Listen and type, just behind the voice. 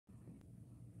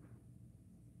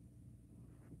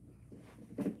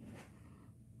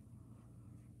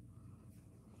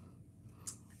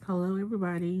Hello,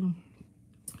 everybody.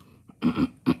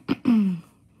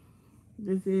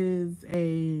 This is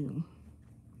a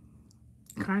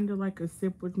kind of like a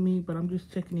sip with me, but I'm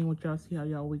just checking in with y'all, see how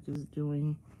y'all week is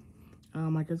doing.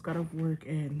 I just got off work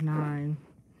at 9.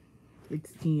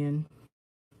 It's 10.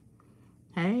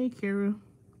 Hey, Kara.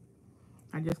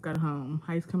 I just got home.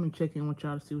 I just come and check in with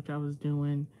y'all to see what y'all was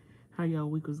doing, how y'all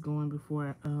week was going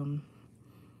before I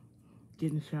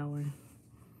get in the shower.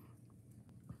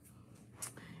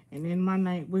 And then my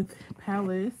night with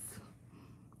Palace.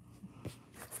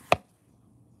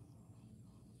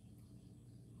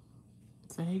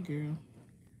 Say, hey, girl.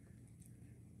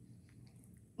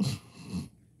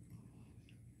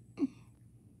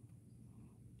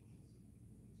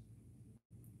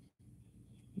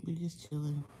 We just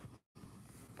chilling.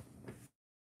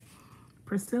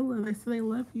 Priscilla, they say they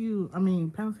love you. I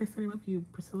mean, Palace, they say they love you.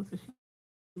 Priscilla says she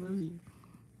loves you.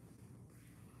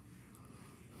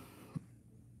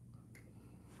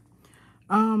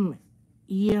 Um,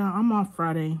 yeah, I'm off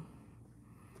Friday.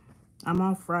 I'm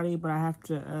off Friday, but I have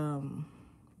to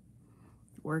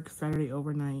work Saturday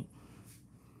overnight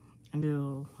and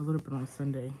do a little bit on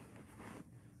Sunday.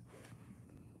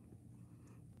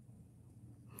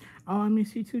 Oh, I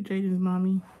miss you too, Jaden's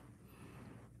mommy.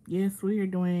 Yes, we are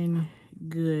doing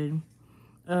good.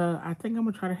 I think I'm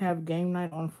gonna try to have game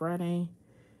night on Friday,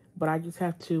 but I just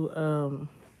have to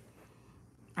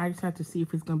see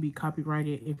if it's gonna be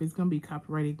copyrighted. If it's gonna be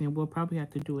copyrighted, then we'll probably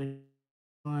have to do it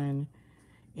on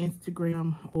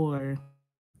Instagram or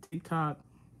TikTok.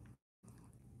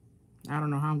 I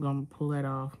don't know how I'm gonna pull that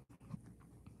off.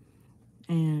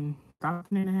 And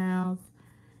Stockton in the house,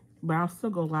 but I'll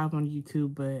still go live on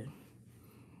YouTube. But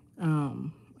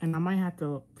and I might have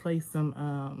to play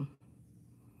some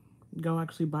go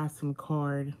actually buy some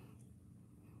card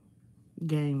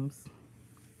games.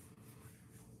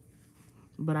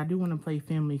 But I do want to play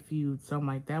Family Feud, so I'm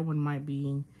like that one might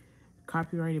be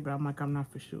copyrighted, but I'm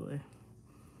not for sure.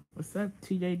 What's up,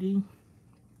 TJD?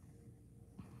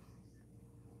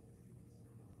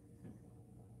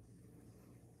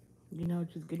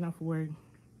 Just getting off work.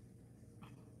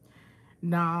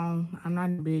 No, I'm not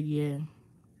in bed yet.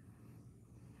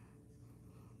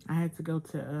 I had to go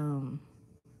to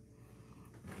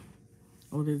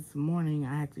well, this morning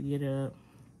I had to get up.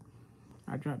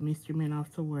 I dropped Mr. Man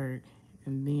off to work,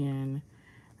 and then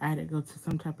I had to go to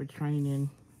some type of training,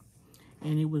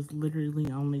 and it was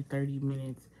literally only 30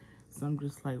 minutes. So I'm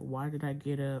just like, why did I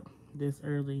get up this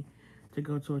early to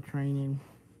go to a training?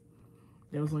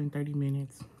 That was only 30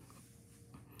 minutes.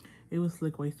 It was a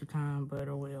slick waste of time, but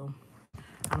oh well.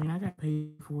 I mean, I got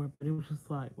paid for it, but it was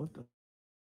just like, what the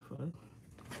fuck?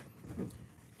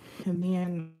 And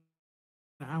then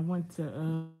I went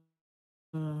to,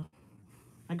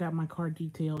 I got my car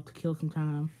detailed to kill some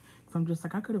time. So I'm just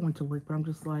like, I could have went to work, but I'm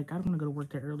just like, I don't want to go to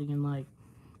work that early and like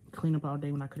clean up all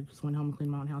day when I could have just went home and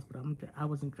cleaned my own house. But I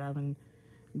wasn't driving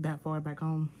that far back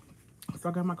home, so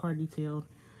I got my car detailed.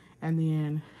 And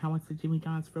then I went to Jimmy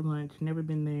John's for lunch. Never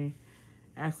been there.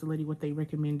 Asked the lady what they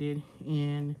recommended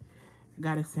and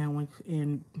got a sandwich.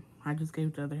 And I just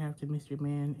gave the other half to Mr.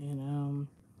 Man. And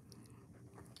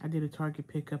I did a Target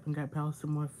pickup and got Pal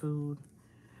some more food,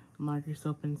 laundry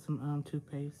soap, and some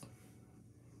toothpaste.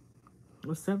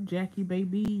 What's up, Jackie,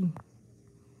 baby?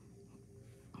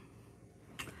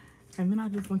 And then I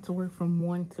just went to work from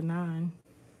 1 to 9,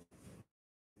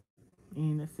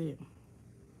 and that's it.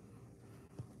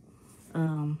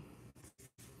 Um,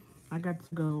 I got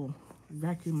to go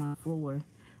vacuum my floor.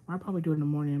 I'll probably do it in the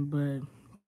morning, but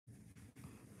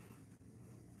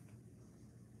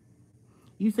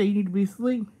you say you need to be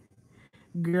asleep?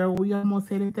 Girl, we almost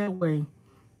headed that way.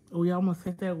 We almost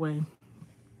headed that way.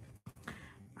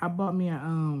 I bought me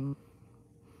a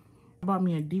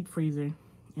deep freezer,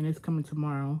 and it's coming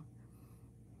tomorrow.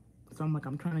 So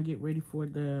I'm trying to get ready for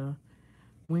the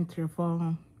winter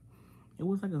fall. It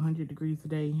was like 100 degrees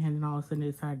today, and then all of a sudden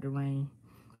it decided to rain,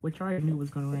 which I already knew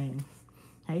was gonna rain.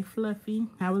 Hey, Fluffy,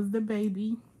 how was the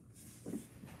baby?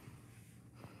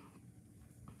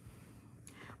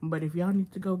 But if y'all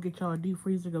need to go get y'all a deep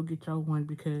freezer, go get y'all one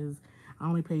because I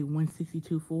only paid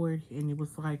 162 for it, and it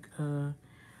was like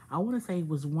I want to say it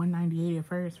was 198 at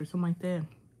first or something like that.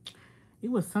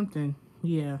 It was something,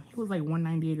 yeah, it was like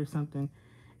 198 or something.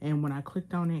 And when I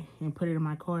clicked on it and put it in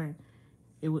my cart,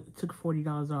 took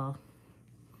 $40 off.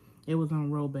 It was on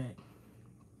rollback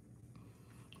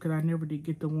because I never did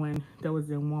get the one that was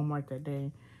in Walmart that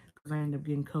day because I ended up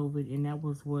getting COVID, and that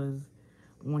was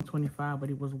 125, but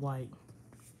it was white.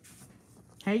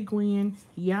 Hey, Gwen.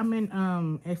 Yeah, I'm in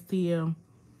STL.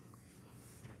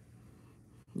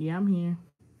 Yeah, I'm here.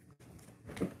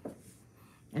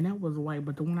 And that was white,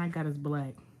 but the one I got is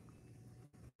black.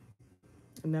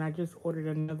 And then I just ordered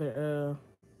another,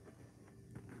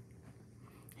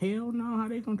 hell no, how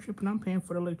they gonna trip and I'm paying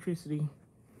for the electricity?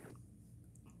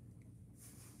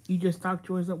 You just stocked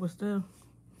yours up with stuff?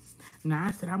 Now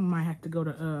I said I might have to go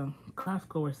to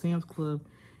Costco or Sam's Club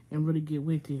and really get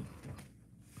with it.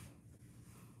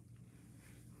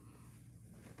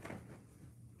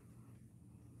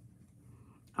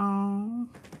 Oh,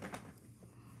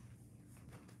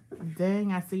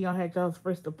 dang, I see y'all had y'all's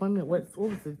first appointment. What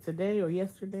was it, today or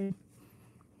yesterday?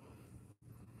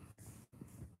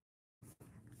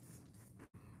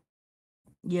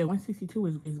 Yeah, 162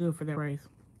 is good for that price.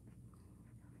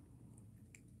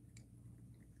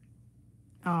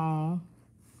 Oh,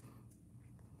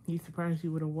 he surprised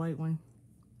you with a white one.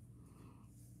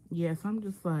 Yes, I'm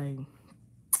just like,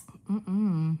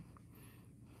 mm-mm.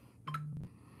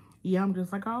 Yeah, I'm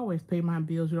just like, I always pay my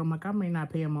bills. You know, I'm like, I may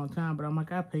not pay them on time, but I'm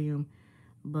like, I pay them.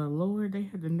 But Lord, they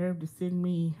had the nerve to send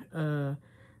me, talking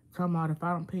about if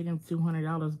I don't pay them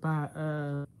 $200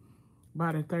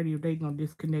 by the 30th, they gonna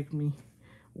disconnect me.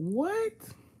 What?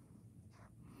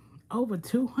 Over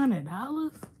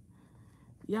 $200?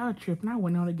 Y'all tripping. I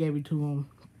went on and gave it to them.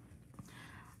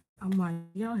 I'm like,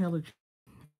 y'all hella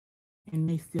and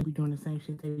they still be doing the same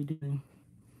shit they be doing.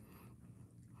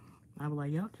 I was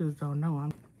like, y'all just don't know.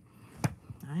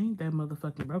 I ain't that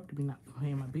motherfucking broke to be not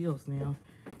paying my bills now.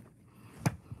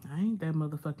 I ain't that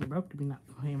motherfucking broke to be not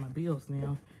paying my bills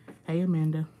now. Hey,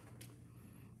 Amanda.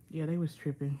 Yeah, they was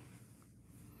tripping.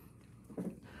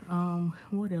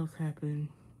 What else happened?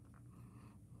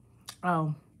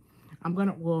 Oh,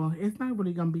 well, it's not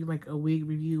really gonna be like a wig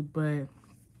review, but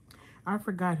I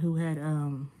forgot who had,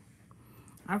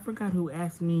 I forgot who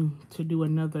asked me to do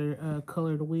another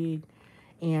colored wig,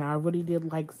 and I really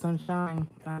did like Sunshine.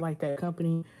 I like that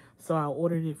company, so I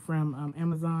ordered it from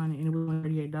Amazon, and it was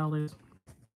 $38,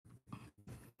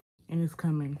 and it's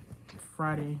coming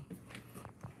Friday.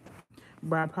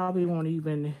 But I probably won't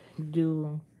even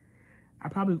do. I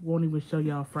probably won't even show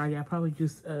y'all Friday. I probably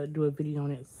just do a video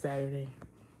on it Saturday.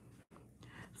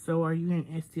 So are you in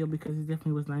STL? Because it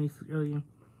definitely was 96 earlier.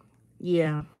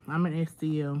 Yeah, I'm in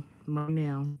STL right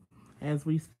now as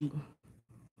we speak.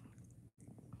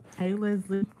 Hey,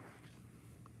 Leslie.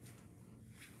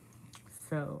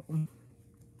 So,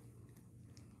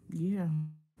 yeah.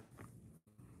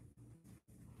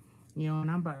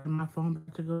 And I'm about my phone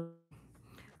about to go.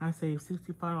 I saved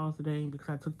 $65 a day because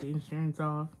I took the insurance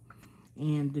off.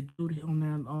 And the dude on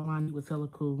there online, he was hella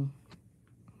cool.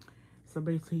 So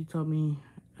basically, he told me,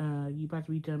 you about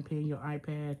to be done paying your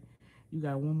iPad. You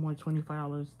got one more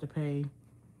 $25 to pay.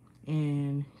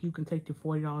 And you can take the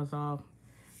 $40 off,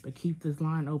 but keep this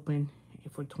line open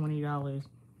for $20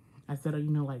 instead of,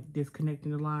 like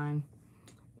disconnecting the line.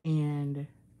 And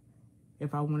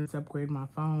if I wanted to upgrade my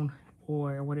phone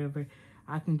or whatever,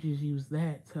 I can just use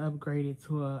that to upgrade it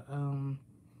to a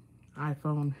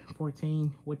iPhone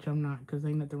 14, which I'm not because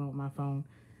ain't nothing wrong with my phone.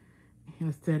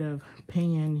 Instead of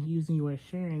paying using your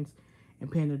insurance and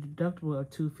paying a deductible of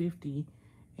 $250,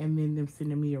 and then them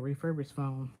sending me a refurbished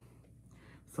phone.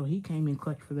 So he came in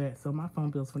clutch for that. So my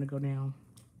phone bill's gonna go down.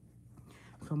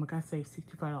 So I'm like, I saved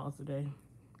 $65 a day.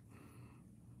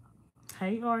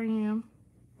 Hey, RM.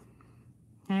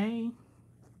 Hey,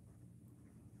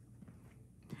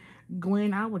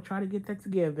 Gwen. I will try to get that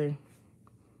together.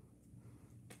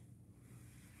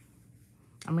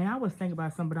 I mean, I was thinking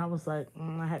about something, but I was like,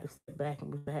 I had to step back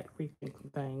and I had to rethink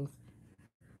some things.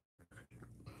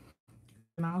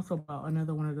 And I also bought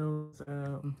another one of those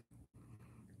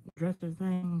dresser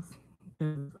things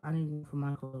because I need one for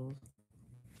my clothes.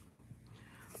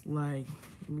 Like,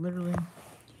 literally,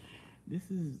 this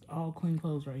is all clean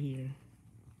clothes right here.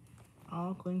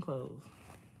 All clean clothes.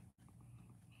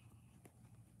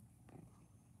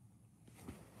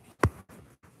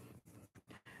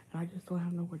 And I just don't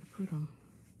have nowhere to put them.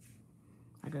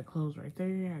 I got clothes right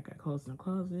there. I got clothes in the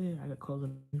closet. I got clothes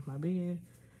underneath my bed.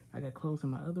 I got clothes in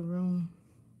my other room.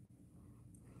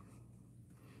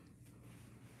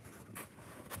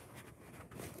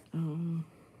 Um,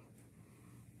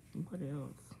 what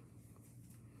else?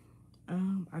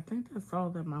 I think that's all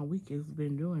that my week has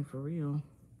been doing for real.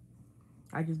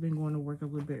 I just been going to work a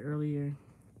little bit earlier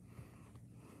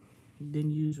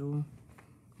than usual.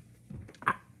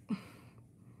 Ah,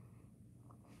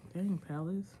 dang,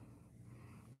 Palace.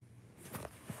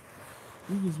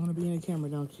 You just want to be in the camera,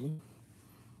 don't you?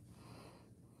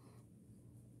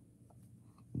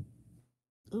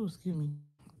 Oh, excuse me.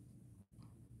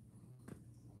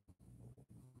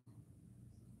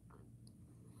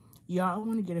 Y'all, I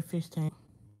want to get a fish tank.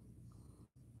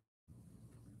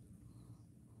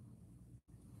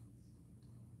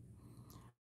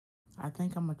 I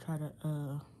think I'm gonna try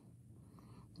to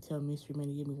Tell Mystery Man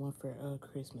to give me one for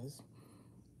Christmas.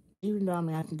 Even though I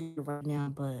mean I can get it right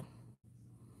now, but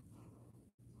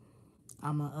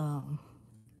I'm a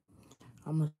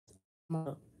I'm a I'm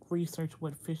a research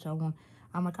what fish I want.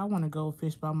 I'm like I want a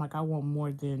goldfish, but I'm like I want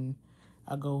more than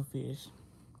a goldfish.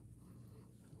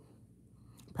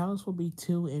 Palace will be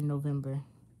 2 in November.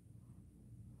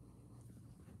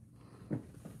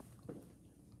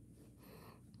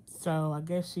 So I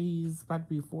guess she's about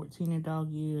to be 14 in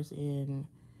dog years and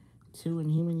 2 in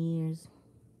human years.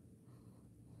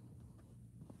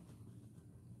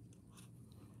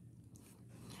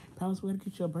 Palace, we gotta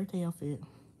get you a birthday outfit.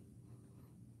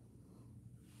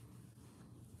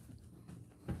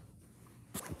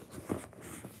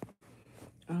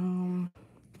 Um,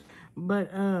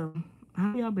 but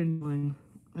how y'all been doing?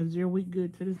 Is your week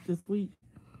good to this week?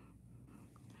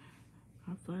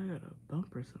 I thought I had a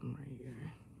bump or something right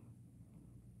here.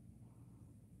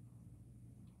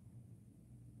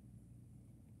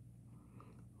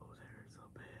 Oh, that hurt so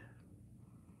bad.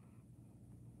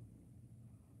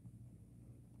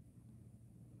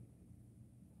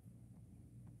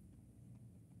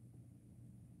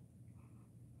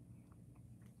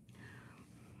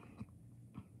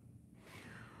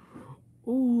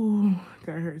 Ooh,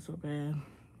 that hurt so bad.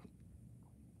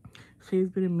 See,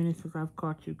 it's been a minute since I've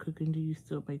caught you cooking. Do you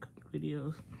still make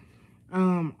videos?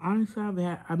 Honestly,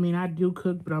 I mean, I do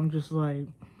cook, but I'm just like,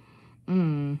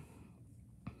 mm,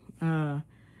 uh,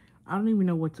 I don't even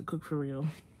know what to cook for real.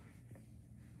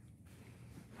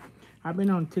 I've been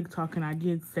on TikTok and I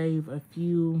did save a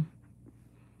few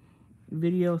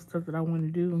video stuff that I want to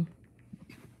do.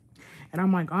 And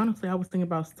I'm like, honestly, I was thinking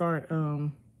about start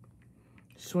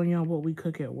showing y'all what we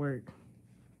cook at work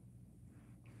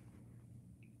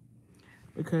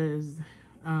because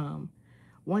um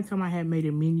one time I had made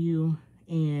a menu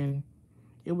and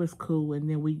it was cool, and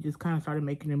then we just kind of started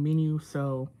making a menu.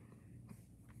 So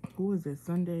who was it,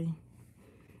 Sunday?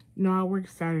 No, I worked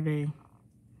Saturday,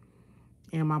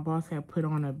 and my boss had put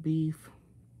on a beef.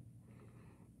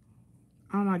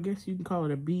 I don't know. I guess you can call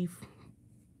it a beef.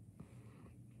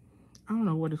 I don't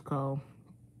know what it's called.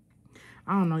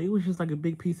 I don't know. It was just like a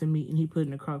big piece of meat, and he put it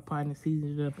in a crock pot and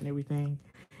seasoned it up and everything,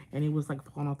 and it was like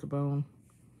falling off the bone.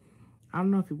 I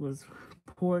don't know if it was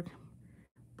pork,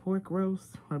 pork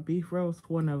roast or beef roast,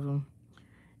 one of them.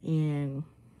 And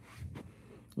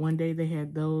one day they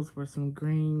had those for some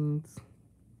greens.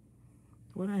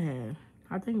 What I had,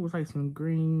 I think it was like some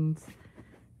greens,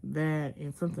 that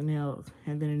and something else.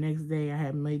 And then the next day I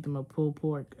had made them a pulled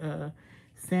pork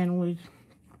sandwich.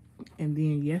 And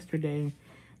then yesterday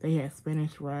they had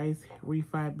Spanish rice,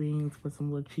 refried beans with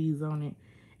some little cheese on it.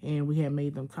 And we had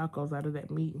made them tacos out of that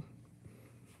meat.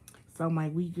 So I'm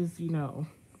like, we just,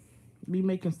 be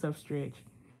making stuff stretch.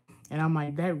 And I'm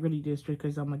like, that really did stretch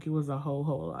because I'm like, it was a whole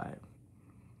lot.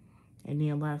 And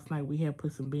then last night we had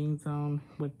put some beans on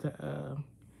with the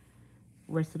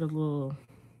rest of the little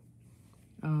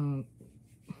um,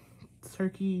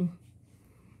 turkey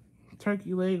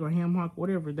turkey leg or ham hock,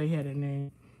 whatever they had in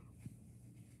there.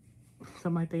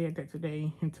 Something like they had that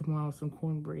today, and tomorrow some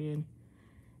cornbread,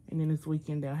 and then this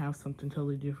weekend they'll have something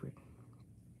totally different.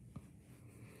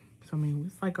 So I mean,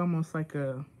 it's like almost like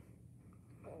a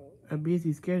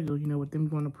busy schedule, with them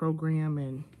going to program,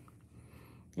 and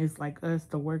it's like us,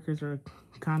 the workers, are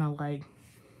kind of like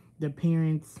the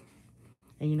parents,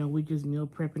 and we just meal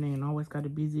prepping and always got a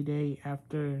busy day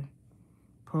after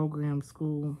program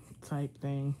school type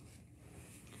thing.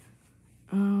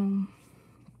 Um,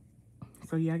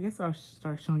 so yeah, I guess I'll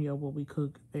start showing y'all what we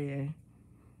cook there.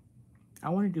 I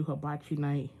want to do hibachi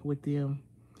night with them.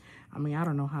 I mean, I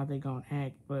don't know how they gonna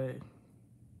act, but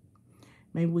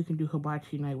maybe we can do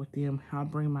hibachi night with them. I'll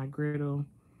bring my griddle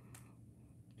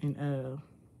and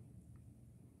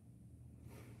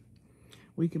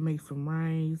we can make some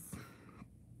rice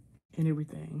and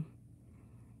everything.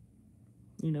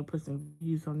 Put some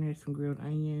veggies on there, some grilled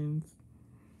onions.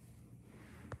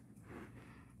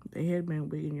 The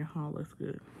headband wig in your haul looks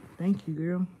good. Thank you,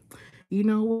 girl. You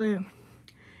know what?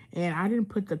 And I didn't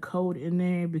put the code in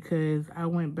there because I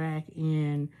went back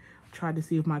and tried to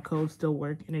see if my code still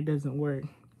worked, and it doesn't work.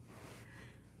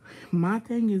 My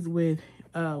thing is with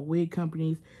wig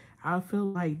companies, I feel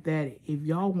like that if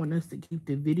y'all want us to keep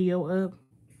the video up,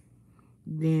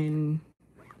 then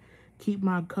keep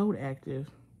my code active.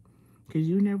 Because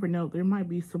you never know. There might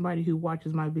be somebody who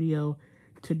watches my video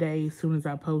today. As soon as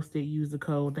I post it, use the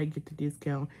code, they get the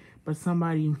discount. But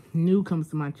somebody new comes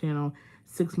to my channel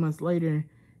 6 months later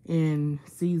and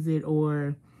sees it,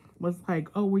 or was like,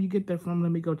 oh, where you get that from?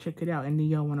 Let me go check it out. And then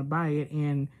y'all want to buy it,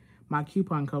 and my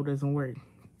coupon code doesn't work.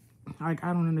 Like,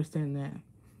 I don't understand that.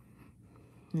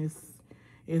 It's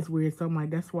It's weird. So I'm like,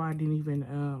 that's why I didn't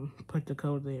even put the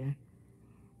code there.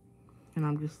 And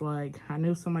I'm just like, I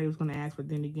knew somebody was gonna ask, but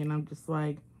then again, I'm just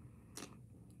like,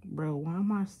 bro, why am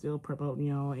I still promoting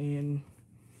y'all and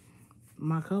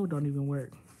my code don't even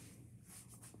work?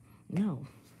 No.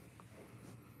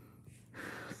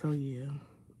 So yeah,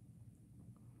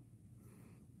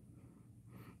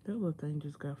 that little thing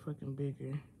just got fucking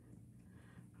bigger.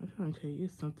 I'm trying to tell you,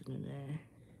 it's something in there.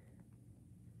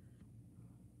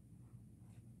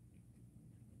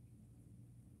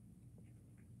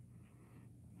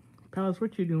 Palace,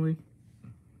 what you doing?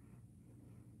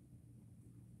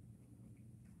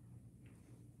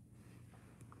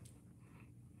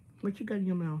 What you got in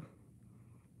your mouth?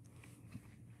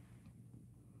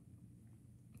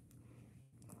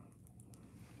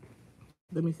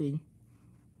 Let me see.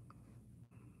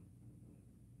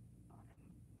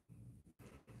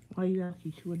 Why you gotta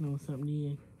keep chewing on something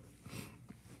then?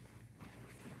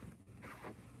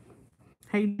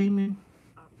 Hey, Damon.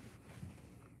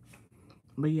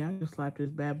 But yeah, I just slapped this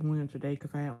bad boy in today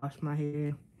because I had washed my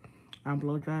hair. I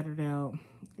blow dried it out,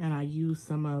 and I used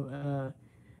some of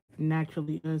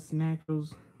Naturally Us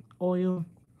Naturals oil.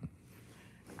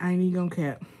 I ain't even gonna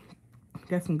cap.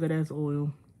 That's some good ass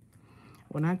oil.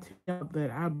 When I tell you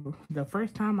that the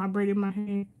first time I braided my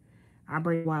hair, I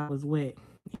braided while it was wet,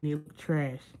 and it looked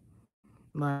trash.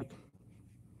 Like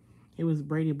it was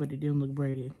braided, but it didn't look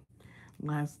braided.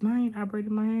 Last night I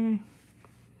braided my hair,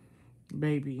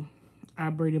 baby. I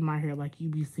braided my hair like you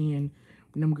be seeing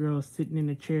them girls sitting in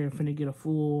the chair finna get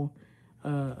uh,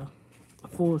 a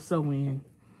full sew in.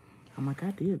 I'm like,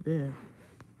 I did that.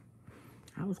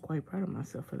 I was quite proud of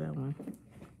myself for that one.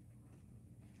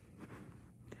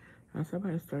 I said I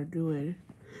better start doing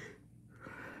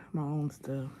my own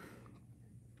stuff.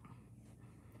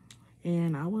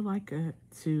 And I would like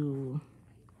to,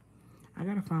 I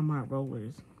gotta find my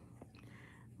rollers.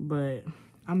 But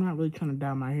I'm not really trying to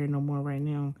dye my hair no more right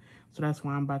now. So that's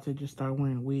why I'm about to just start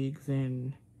wearing wigs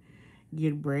and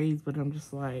get braids. But I'm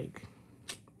just like,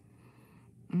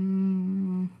 I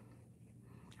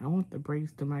want the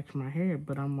braids to match my hair.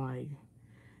 But I'm like,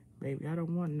 baby, I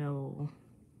don't want no,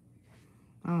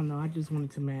 I don't know. I just want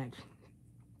it to match.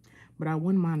 But I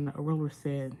wouldn't mind a roller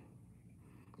set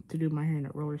to do my hair in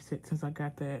a roller set since I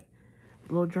got that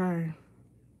blow dryer.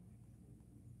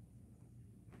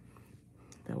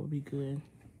 That would be good.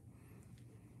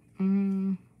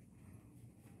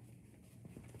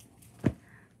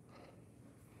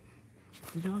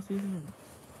 Did y'all see that?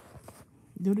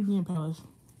 Do it again, Palace.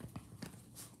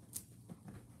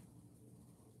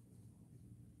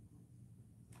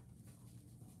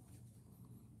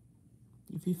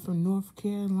 If you're from North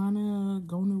Carolina,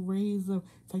 going to raise up,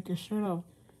 take your shirt off.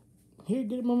 Here,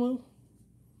 get it, Mama.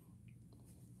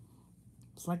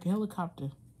 It's like a helicopter.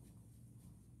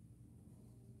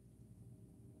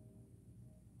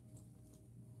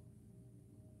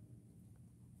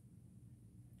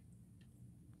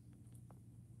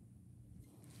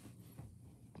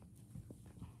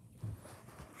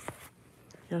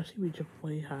 Yo, she be jumping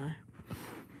way high.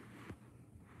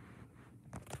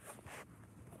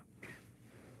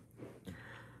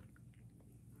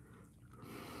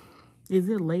 Is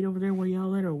it late over there where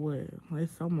y'all at or what?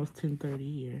 It's almost 10:30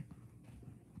 here.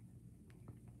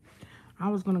 I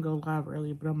was gonna go live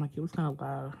earlier, but I'm like, it was kind of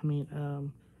loud.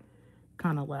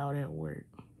 Kind of loud at work.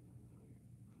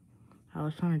 I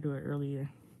was trying to do it earlier.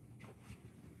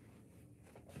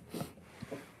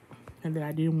 And then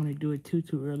I didn't want to do it too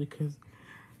early because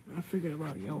I figured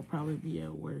about y'all would probably be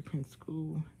at work and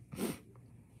school.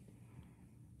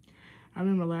 I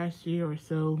remember last year or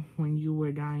so when you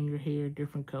were dyeing your hair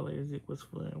different colors. It was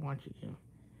fun watching you.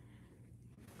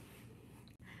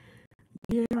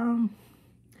 Yeah,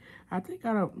 I think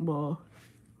I don't. Well,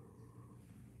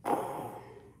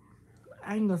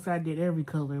 I ain't gonna say I did every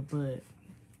color, but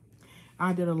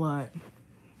I did a lot.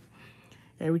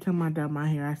 Every time I dye my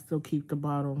hair, I still keep the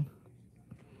bottle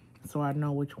so I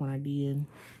know which one I did.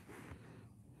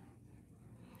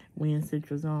 When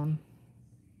citrus on.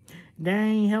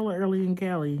 Dang, hella early in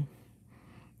Cali.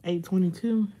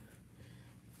 8:22.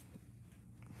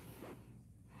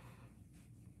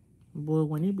 Boy,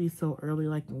 when it be so early,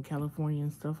 like in California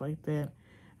and stuff like that,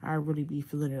 I really be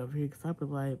feeling it over here because I be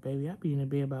like, baby, I be in the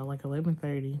bed about like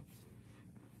 11:30.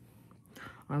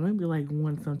 Or maybe like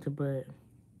 1 something, but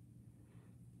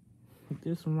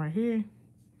this one right here,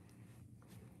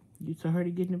 you tell her to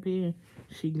get in the bed,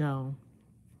 she gone.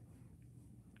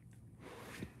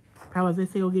 How was they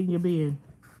say go get in your bed?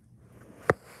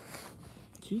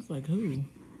 She's like, who?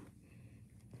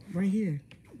 Right here.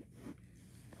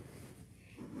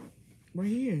 Right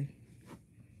here.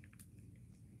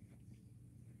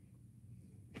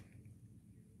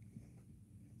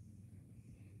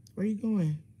 Where you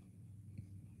going?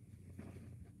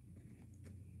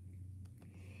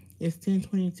 It's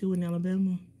 10:22 in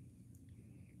Alabama.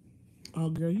 Oh,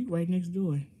 girl, you right next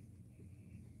door.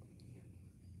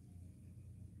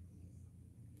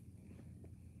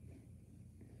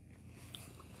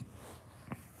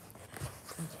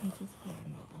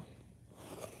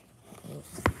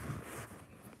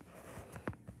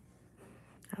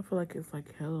 I feel like it's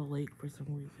like hella late for some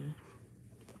reason.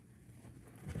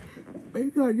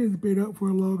 Maybe I just been up for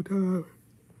a long time.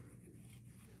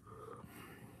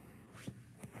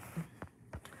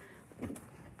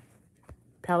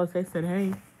 Palisade said,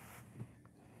 hey,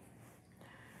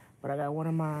 but I got one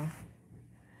of my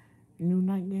new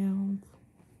nightgowns.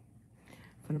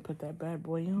 Gonna put that bad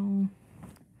boy on.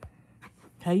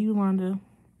 Hey, Yolanda.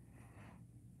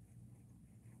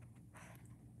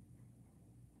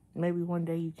 Maybe one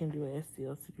day you can do an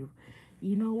STLC.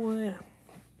 You know what?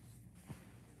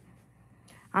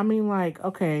 I mean, like,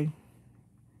 okay,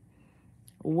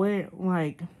 where,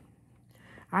 like,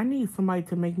 I need somebody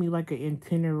to make me like an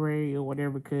itinerary or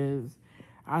whatever, because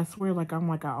I swear, like, I'm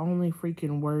like, I only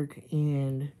freaking work,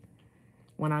 and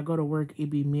when I go to work, it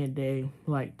be midday,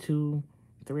 like 2,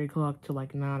 3 o'clock to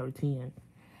like 9 or 10.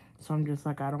 So I'm just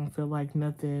like, I don't feel like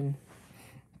nothing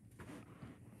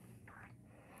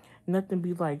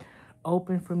be like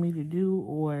open for me to do,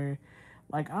 or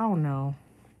like, I don't know.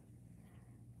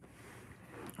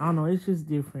 I don't know. It's just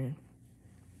different.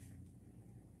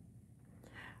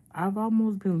 I've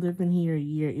almost been living here a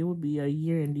year. It would be a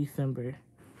year in December.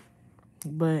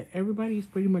 But everybody's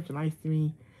pretty much nice to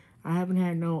me. I haven't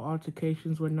had no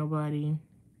altercations with nobody.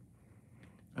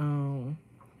 Um,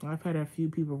 I've had a few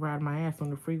people ride my ass on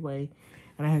the freeway,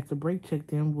 and I had to brake check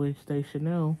them, which they should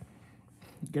know.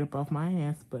 Get up off my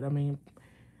ass. But I mean,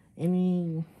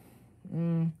 any.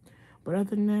 Mm, but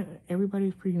other than that,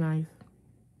 everybody's pretty nice.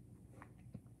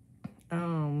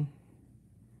 Um,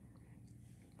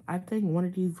 I think one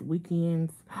of these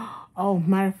weekends. Oh,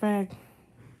 matter of fact.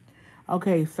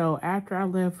 Okay, so after I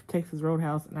left Texas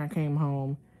Roadhouse and I came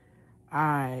home,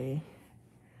 I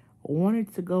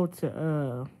wanted to go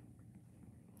to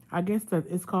I guess that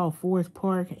it's called Forest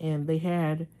Park, and they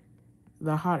had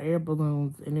the hot air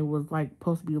balloons, and it was like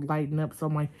supposed to be lighting up. So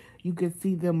I'm like, you could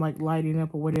see them like lighting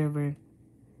up or whatever,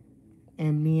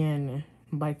 and then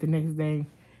like the next day,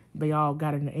 they all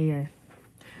got in the air.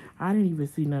 I didn't even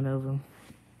see none of them.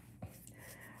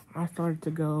 I started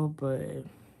to go, but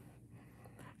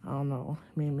I don't know.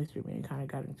 Me and Mr. Man kind of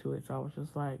got into it, so I was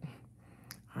just like,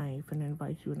 I ain't finna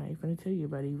invite you, and I ain't finna tell you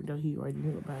about it, even though he already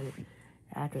knew about it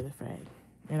after the fact.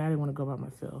 And I didn't want to go by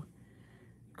myself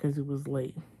because it was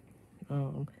late.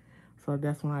 Um, so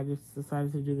that's when I just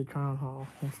decided to do the Crown Hall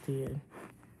instead.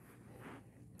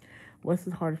 What's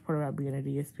the hardest part about being a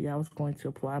DSP? I was going to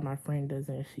apply. My friend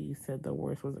doesn't. She said the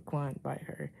worst was a client by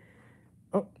her.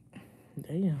 Oh,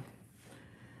 damn.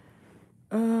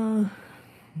 Uh,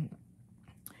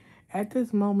 at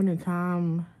this moment in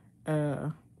time,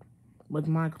 with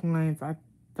my clients, I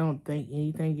don't think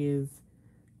anything is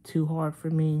too hard for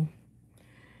me.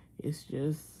 It's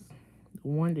just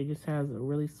one that just has a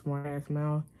really smart ass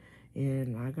mouth,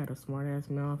 and I got a smart ass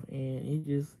mouth, and it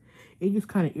just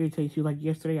kind of irritates you. Like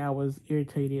yesterday, I was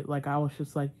irritated. Like I was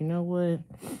just like, you know what?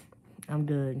 I'm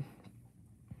done.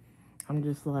 I'm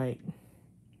just like,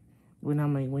 when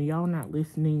y'all not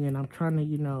listening, and I'm trying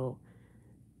to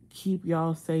keep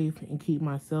y'all safe and keep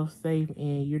myself safe,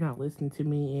 and you're not listening to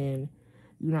me, and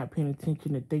you're not paying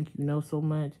attention to think you know so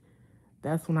much.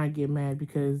 That's when I get mad,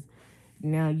 because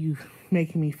now you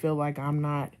making me feel like I'm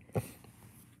not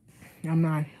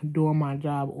doing my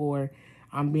job, or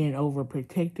I'm being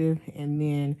overprotective, and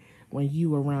then when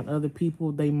you around other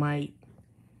people, they might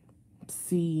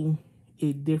see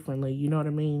it differently. You know what I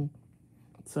mean?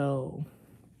 So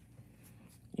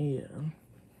yeah,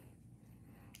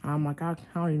 I'm like, I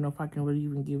don't even know if I can really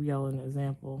even give y'all an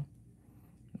example.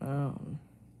 Um,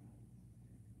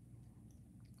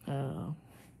 uh,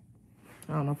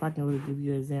 I don't know if I can really give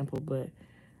you an example, but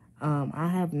I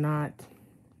have not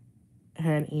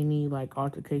had any like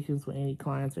altercations with any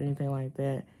clients or anything like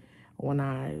that. When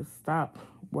I stopped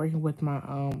working with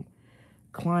my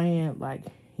client like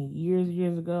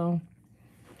years ago,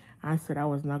 I said I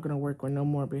was not gonna work with no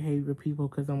more behavior people,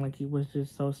 because I'm like, it was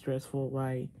just so stressful.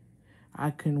 Like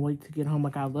I couldn't wait to get home.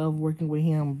 Like I love working with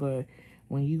him, but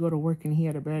when you go to work and he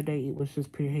had a bad day, it was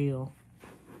just pure hell.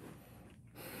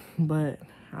 But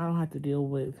I don't have to deal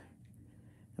with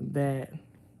that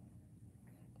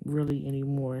really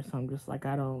anymore. So I'm just like,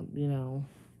 I don't,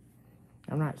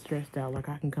 I'm not stressed out. Like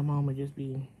I can come home and just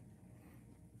be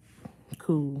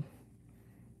cool.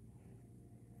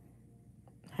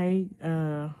 Hey,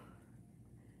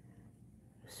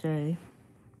 Shay.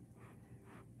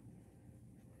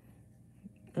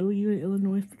 Oh, you in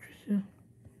Illinois, Patricia?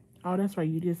 Oh, that's right.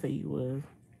 You did say you was.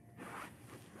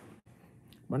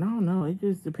 But I don't know. It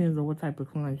just depends on what type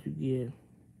of clients you get.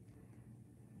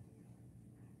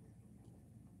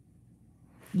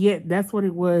 Yeah, that's what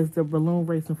it was. The balloon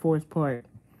race in Forest Park.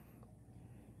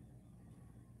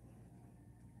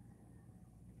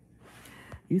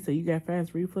 You say you got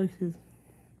fast reflexes?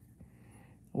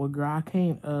 Well, girl, I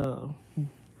can't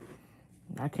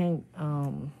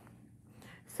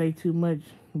say too much,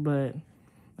 but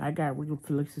I got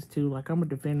reflexes too. Like I'm gonna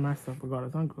defend myself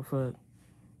regardless. I don't give a fuck.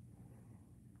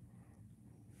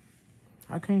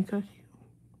 I can't touch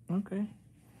you. Okay.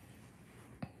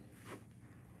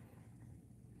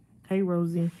 Hey,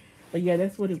 Rosie. But yeah,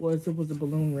 that's what it was. It was a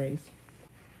balloon race.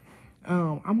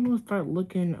 I'm gonna start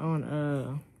looking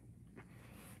on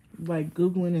like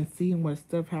Googling and seeing what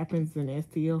stuff happens in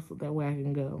STL so that way I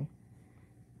can go.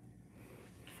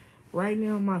 Right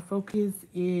now, my focus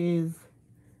is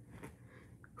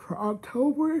for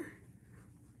October.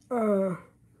 Uh,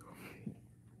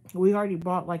 we already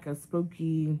bought like a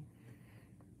spooky.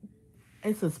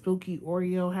 It's a spooky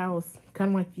Oreo house,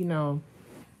 kind of like you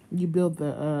build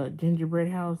the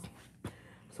gingerbread house.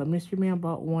 So Mystery Man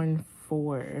bought one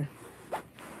for.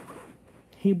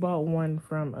 He bought one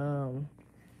from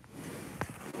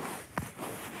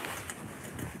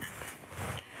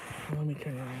Let me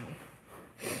turn around.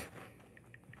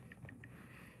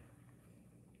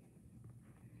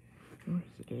 Where's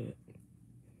it at?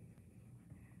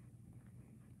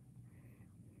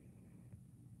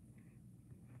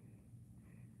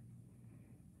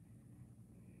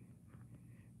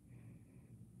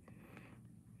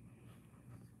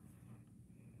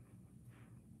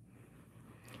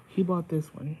 He bought this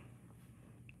one.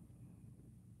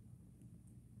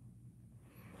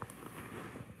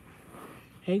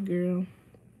 Hey, girl.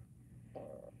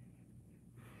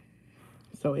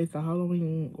 So it's a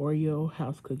Halloween Oreo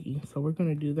house cookie. So we're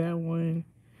gonna do that one.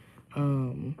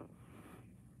 Um,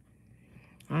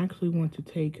 I actually want to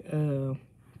take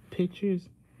pictures.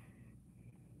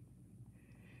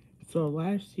 So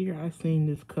last year I seen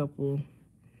this couple.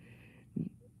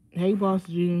 Hey, Boss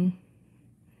June.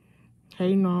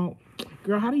 Hey, no.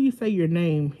 Girl, how do you say your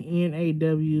name?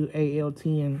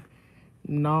 Nawalt10.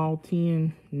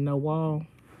 Nal10. Nawal.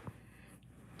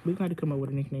 We got to come up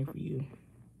with a nickname for you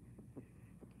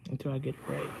until I get it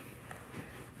right.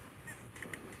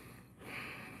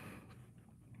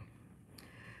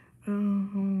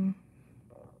 Um,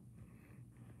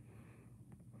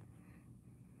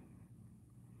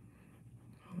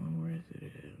 where is it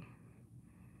at?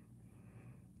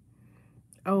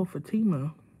 Oh,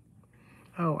 Fatima.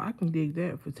 Oh, I can dig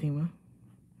that, Fatima.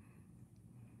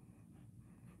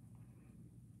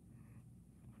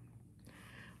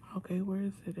 Okay, where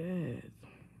is it at?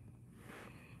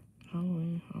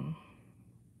 Halloween. Oh.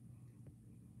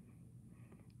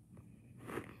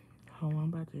 Hold on,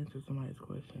 I'm about to answer somebody's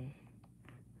question.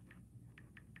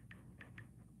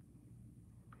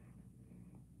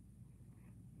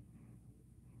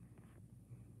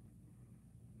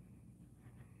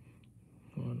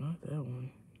 Well, not that one.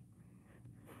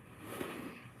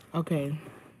 Okay,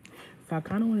 so I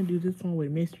kind of want to do this one with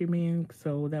Mystery Man,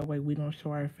 so that way we don't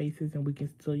show our faces and we can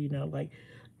still, like,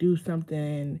 do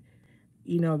something,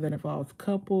 that involves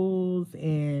couples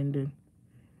and,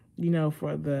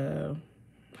 for the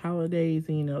holidays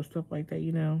and, stuff like that.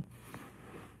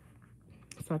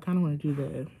 So I kind of want to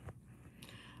do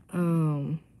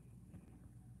that.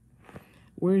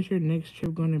 Where's your next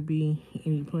trip going to be?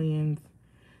 Any plans?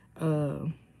 Uh,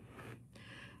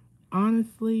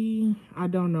 Honestly, I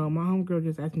don't know. My homegirl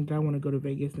just asked me if I want to go to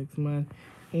Vegas next month,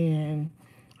 and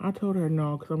I told her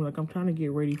no because I'm like I'm trying to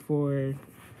get ready for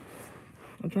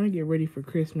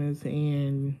Christmas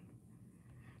and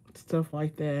stuff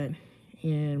like that.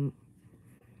 And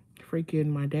freaking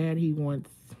my dad, he wants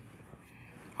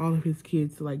all of his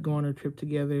kids to like go on a trip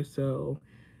together, so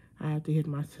I have to hit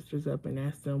my sisters up and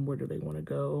ask them where do they want to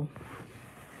go,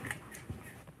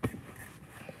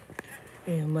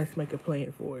 and let's make a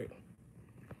plan for it.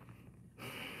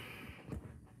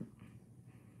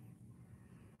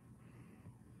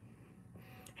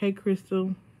 Hey,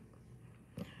 Crystal.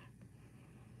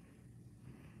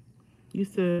 You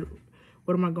said,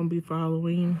 what am I going to be for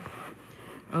Halloween?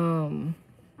 I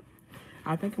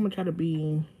think I'm going to try to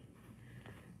be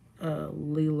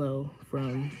Lilo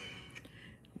from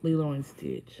Lilo and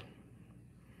Stitch.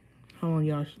 Hold on,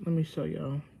 y'all. Let me show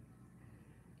y'all.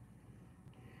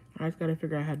 I just got to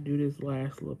figure out how to do this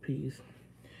last little piece.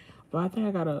 But I think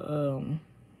I got a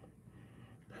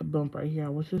bump right here. I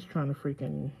was just trying to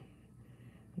freaking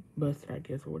busted, I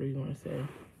guess, or whatever you want to say.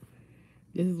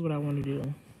 This is what I want to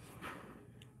do.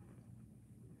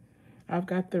 I've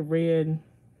got the red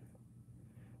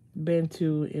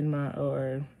Bentu in my,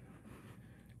 or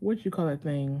what you call that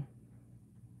thing?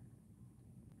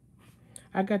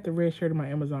 I got the red shirt in my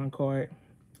Amazon cart.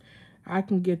 I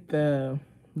can get the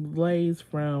Lays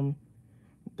from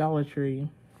Dollar Tree.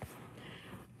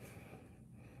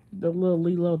 The little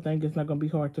Lilo thing is not gonna be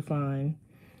hard to find.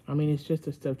 I mean, it's just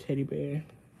a stuffed teddy bear.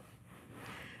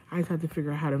 I just have to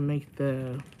figure out how to make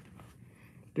the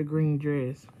green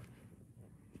dress.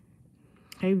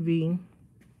 Hey V,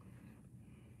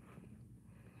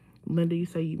 Linda, you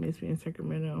say you miss me in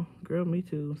Sacramento. Girl, me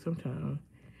too. Sometimes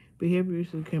behavior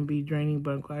issues can be draining,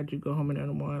 but I'm glad you go home in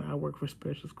Anawan. I work for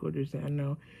special school districts, and I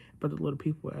know about the little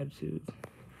people attitudes.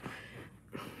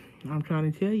 I'm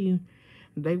trying to tell you,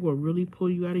 they will really pull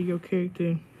you out of your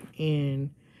character and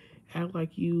act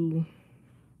like you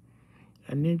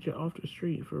a ninja off the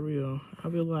street for real.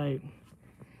 I'll be like,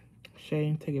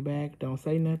 Shay, take it back. Don't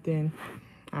say nothing.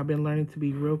 I've been learning to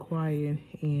be real quiet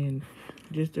and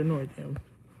just ignore them.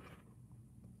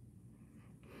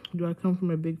 Do I come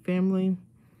from a big family?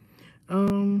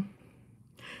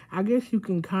 I guess you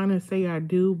can kind of say I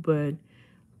do, but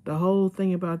the whole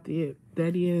thing about that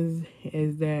is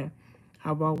that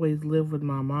I've always lived with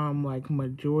my mom like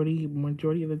majority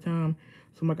of the time.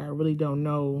 So I'm like I really don't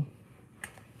know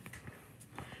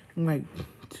like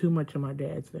too much of my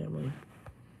dad's family.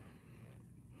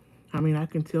 I mean, I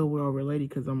can tell we're all related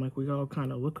because I'm like we all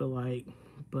kind of look alike,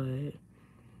 but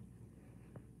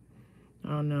I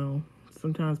don't know.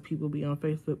 Sometimes people be on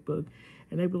Facebook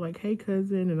and they be like, "Hey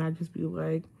cousin," and I just be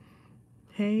like,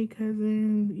 "Hey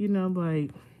cousin,"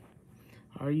 like,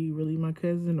 are you really my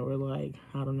cousin or like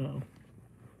I don't know.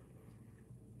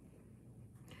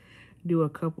 Do a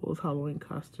couple's Halloween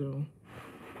costume.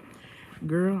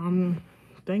 Girl, I'm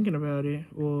thinking about it.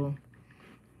 Well,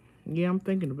 yeah, I'm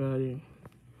thinking about it.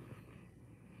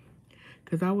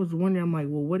 Because I was wondering, I'm like,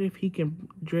 well, what if he can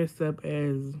dress up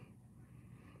as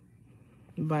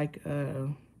like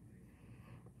a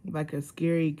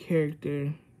scary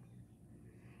character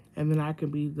and then I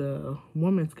could be the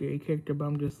woman scary character, but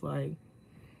I'm just like,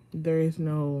 there is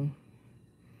no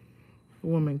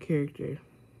woman character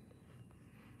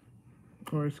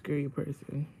or a scary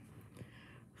person.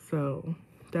 So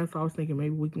that's what I was thinking. Maybe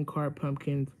we can carve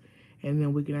pumpkins and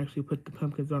then we can actually put the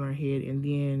pumpkins on our head and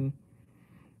then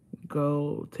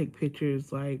go take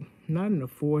pictures, like not in the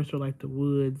forest or like the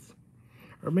woods,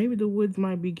 or maybe the woods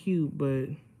might be cute, but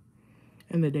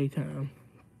in the daytime,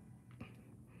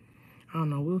 I don't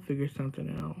know. We'll figure something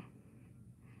out.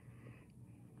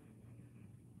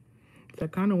 So I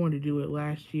kind of wanted to do it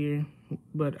last year,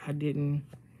 but I didn't,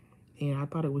 and I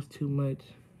thought it was too much.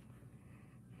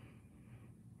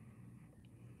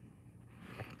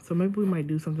 So maybe we might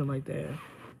do something like that.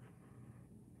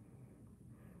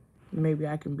 Maybe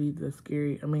I can be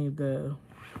the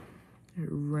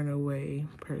runaway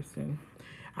person.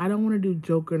 I don't want to do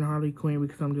Joker and Harley Quinn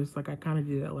because I'm just like, I kind of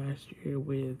did that last year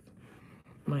with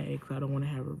my ex. I don't want to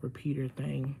have a repeater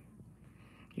thing.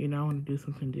 I want to do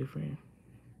something different.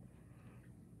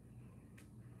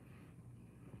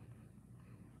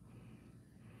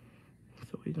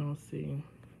 So we gonna see.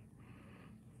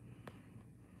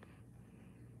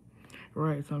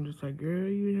 Right, so I'm just like, girl,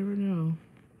 you never know.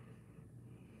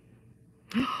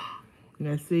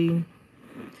 Now see,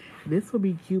 this will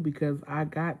be cute because I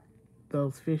got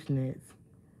those fishnets.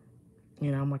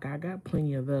 I'm like, I got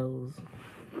plenty of those.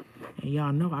 And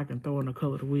y'all know I can throw in a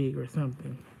colored wig or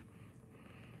something.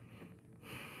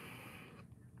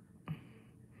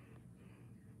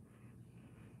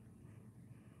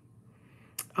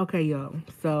 Okay, y'all.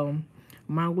 So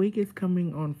my wig is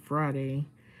coming on Friday,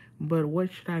 but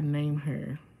what should I name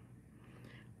her?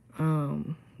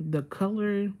 The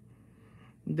color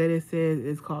that it says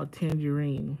is called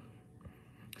Tangerine.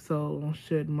 So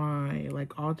should my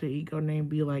like alter ego name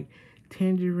be like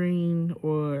Tangerine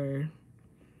or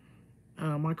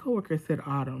my coworker said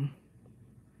Autumn.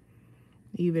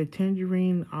 Either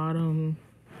Tangerine, Autumn,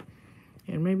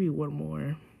 and maybe one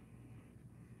more.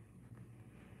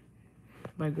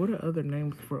 Like what are other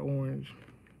names for orange?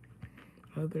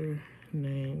 Other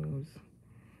names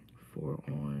for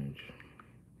orange.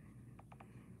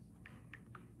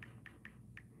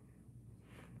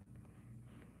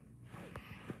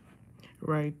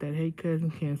 Right, that hey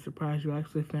cousin can surprise you. I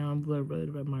actually found blood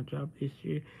relative at my job this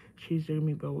year. She's doing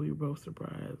me, but we were both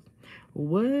surprised.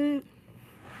 What?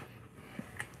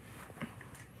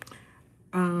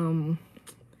 Um,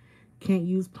 can't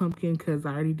use pumpkin because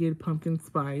I already did pumpkin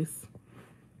spice.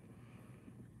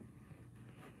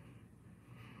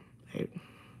 Hey,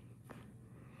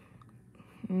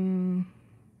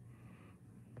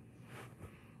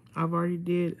 I've already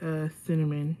did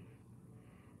cinnamon,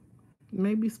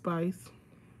 maybe spice.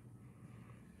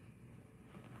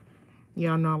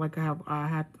 Y'all know like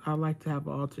I like to have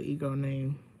an alter ego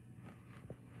name.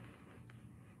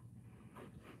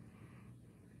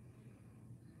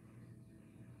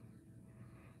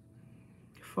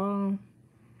 Fall,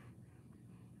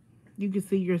 you can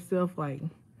see yourself like,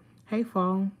 hey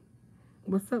fall,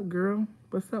 what's up girl?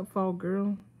 What's up fall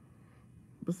girl?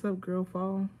 What's up girl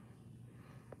fall?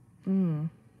 Mm.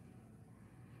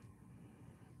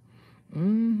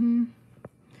 Mm-hmm.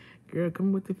 Girl,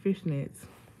 come with the fishnets.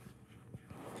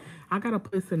 I gotta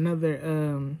place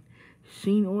another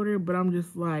Sheen order, but I'm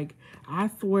just like, I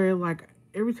swear, like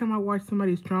every time I watch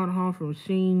somebody strong home from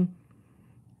Sheen,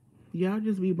 y'all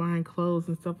just be buying clothes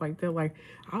and stuff like that. Like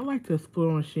I like to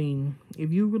explore on Sheen.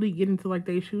 If you really get into like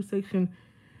their shoe section,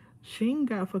 Sheen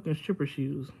got fucking stripper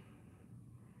shoes.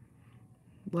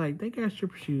 Like they got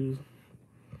stripper shoes.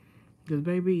 Cause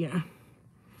baby,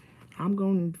 I'm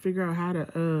gonna figure out how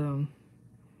to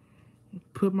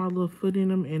put my little foot in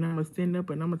them, and I'm gonna stand up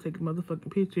and I'm gonna take a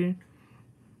motherfucking picture,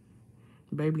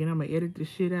 baby, and I'm gonna edit the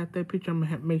shit out that picture. I'm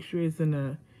gonna make sure it's in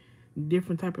a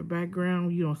different type of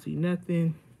background. You don't see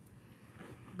nothing,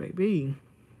 baby.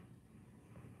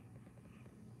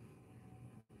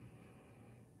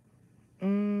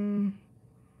 Mm,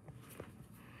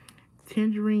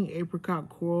 tangerine, apricot,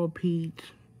 coral, peach,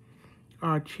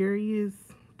 cherries,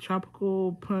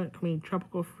 tropical punch. I mean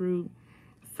tropical fruit,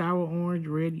 sour orange,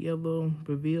 red, yellow,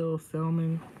 Baville,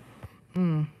 salmon.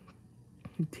 Mm,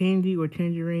 tangy or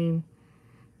tangerine.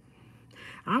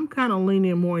 I'm kind of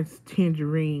leaning more into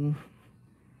tangerine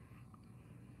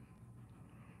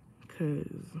because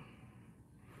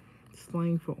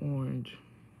slang for orange.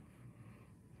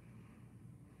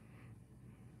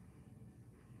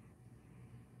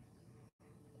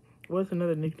 What's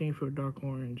another nickname for dark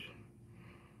orange?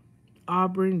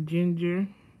 Auburn, ginger.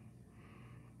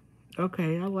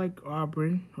 Okay, I like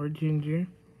auburn or ginger.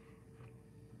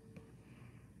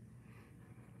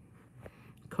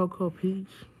 Cocoa peach.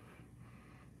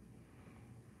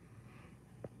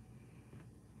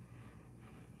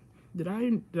 Did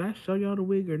I show y'all the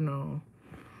wig or no?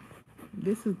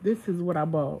 This is what I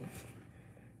bought.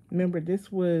 Remember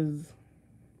this was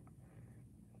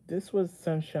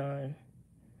sunshine,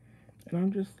 and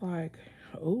I'm just like,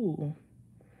 ooh.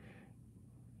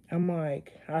 I'm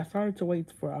like, I started to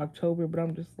wait for October, but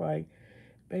I'm just like,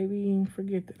 baby,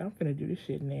 forget that. I'm finna do this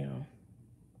shit now.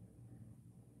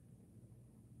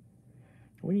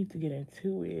 We need to get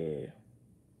into it.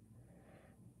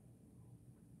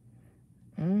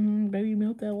 Baby,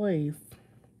 melt that lace.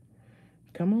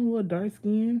 Come on, little dark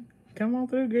skin. Come on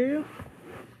through, girl.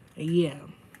 Yeah.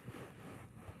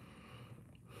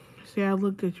 See, I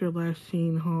looked at your last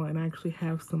Shein haul and I actually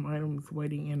have some items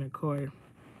waiting in a cart.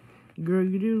 Girl,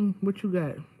 you do? What you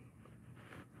got?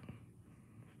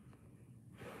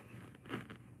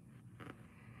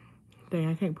 Dang,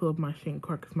 I can't pull up my Shein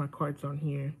cart because my cart's on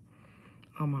here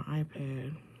on my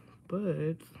iPad.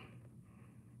 But,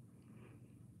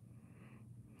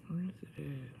 where is it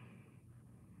at?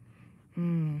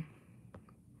 Hmm.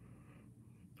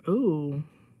 Ooh.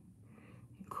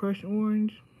 Crushed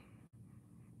orange.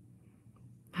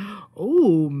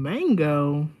 Ooh,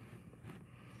 mango.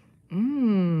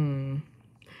 Mmm.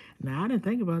 Now, I didn't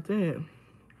think about that.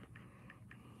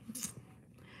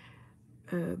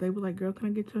 They were like, girl, can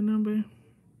I get your number?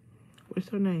 What's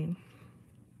her name?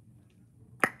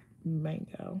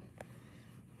 Mango.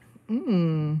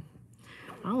 Mmm.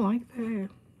 I like that.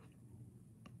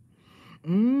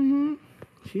 Mm-hmm.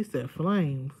 She said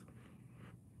flames.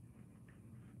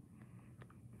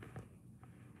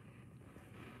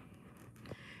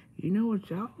 You know what,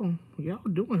 y'all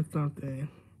doing something.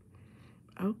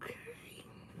 Okay.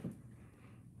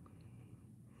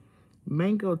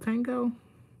 Mango tango.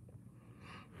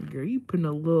 Girl, you putting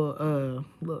a little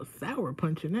sour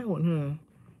punch in that one,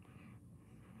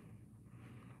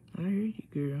 huh? I hear you,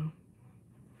 girl.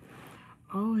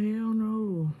 Oh hell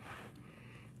no.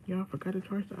 Y'all forgot to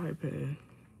charge the iPad.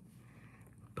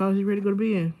 Pause, you ready to go to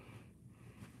bed?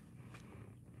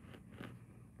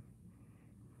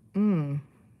 Mm.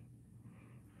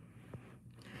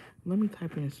 Let me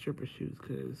type in stripper shoes,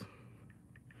 cause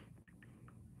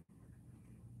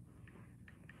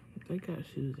they got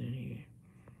shoes in here.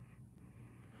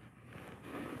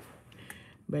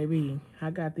 Baby,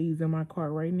 I got these in my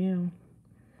cart right now,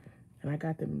 and I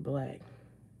got them in black.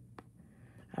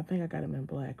 I think I got them in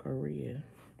black or red.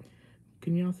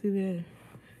 Can y'all see that?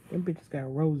 Them bitches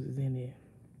got roses in it.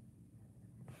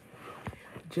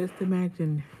 Just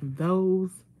imagine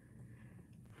those,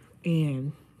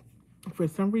 and for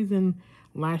some reason,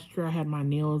 Last year I had my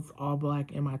nails all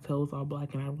black and my toes all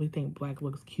black, and I really think black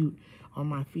looks cute on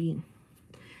my feet.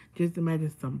 Just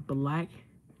imagine some black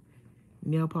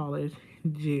nail polish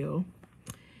gel,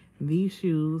 these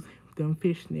shoes, them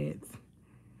fishnets,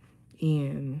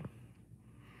 and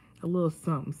a little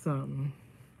something something.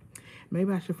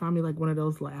 Maybe I should find me like one of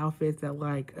those like outfits that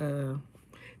like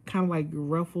kind of like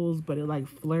ruffles, but it like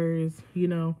flares, you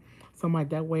know, something like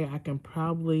that way I can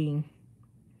probably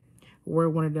wear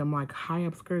one of them like high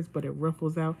up skirts, but it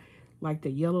ruffles out like the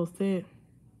yellow set.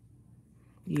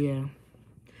 Yeah,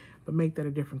 but make that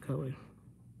a different color.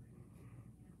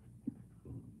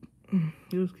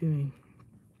 Excuse me.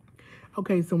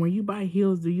 Okay, so when you buy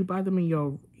heels, do you buy them in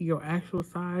your actual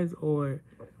size or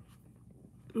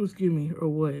excuse me or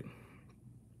what?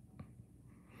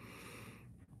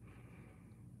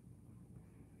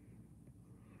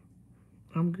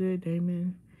 I'm good,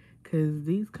 Damon, because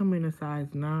these come in a size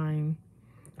 9,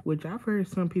 which I've heard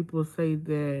some people say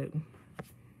that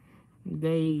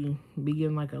they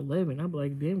begin like 11. I'm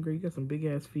like, damn, girl, you got some big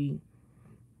ass feet.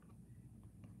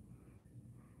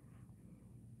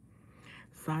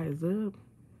 Size up.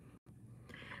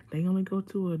 They only go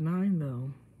to a 9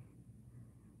 though.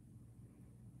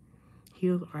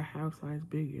 Heels are half size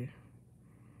bigger.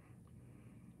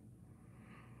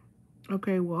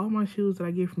 Okay, well, all my shoes that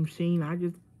I get from Shein, I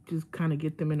just kind of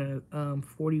get them in a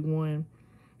 41,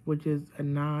 which is a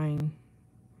 9.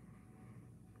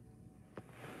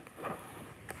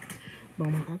 But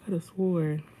I'm like, I could have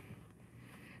swore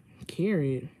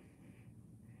carrot.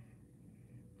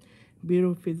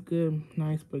 Beautiful fits good,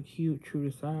 nice but cute,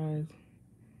 true to size.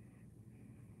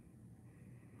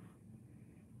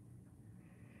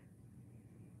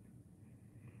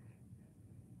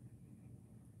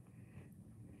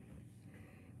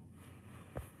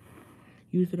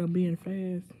 Use it on being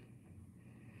fast.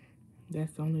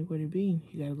 That's the only way to be.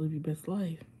 You gotta live your best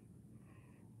life.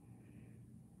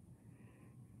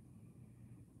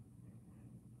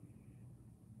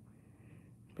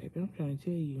 Baby, I'm trying to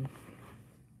tell you.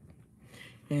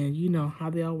 And you know how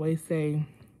they always say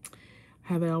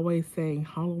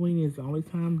Halloween is the only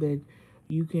time that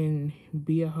you can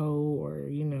be a hoe or,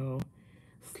 you know,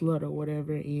 slut or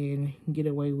whatever and get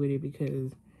away with it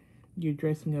because you're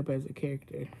dressing up as a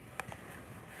character.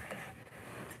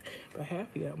 But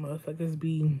half of y'all motherfuckers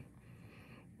be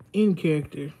in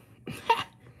character.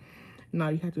 No,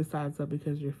 you have to size up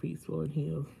because your feet swell in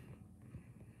heels.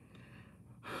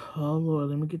 Oh Lord,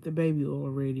 let me get the baby oil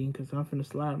ready because I'm finna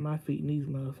slide my feet in these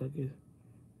motherfuckers.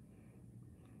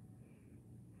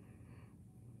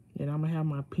 And I'm gonna have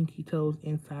my pinky toes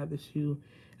inside the shoe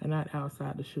and not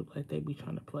outside the shoe like they be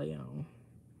trying to play on.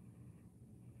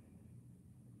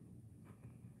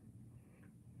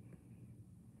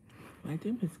 Like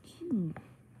them is cute.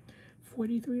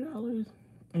 $43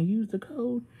 and use the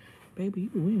code. Baby,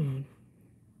 you win.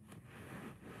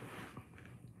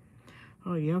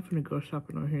 Oh yeah, I'm finna go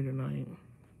shopping on here tonight.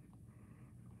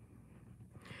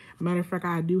 Matter of fact,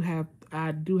 I do have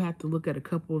to look at a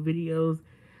couple of videos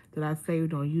that I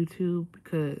saved on YouTube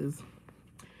because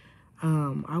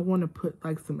I want to put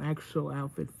like some actual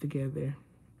outfits together.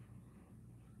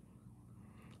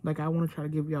 Like I want to try to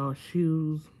give y'all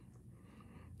shoes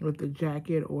with the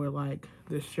jacket or like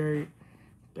the shirt,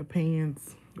 the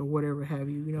pants, or whatever have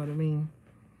you. You know what I mean?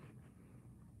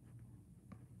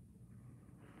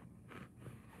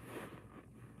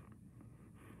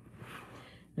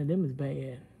 And them is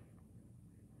bad.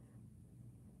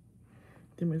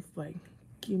 Them is like,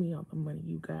 give me all the money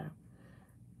you got.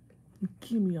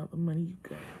 Give me all the money you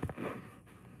got.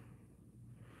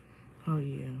 Oh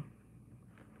yeah.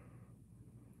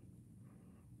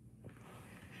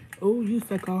 Oh, you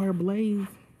said call her Blaze.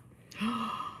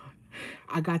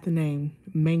 I got the name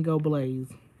Mango Blaze.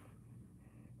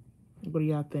 What do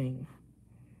y'all think?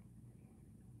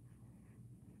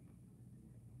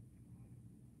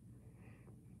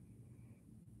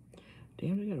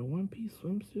 Damn, they got a one-piece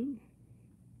swimsuit.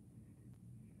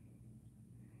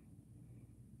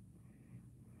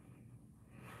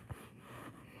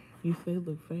 You say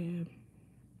look fab?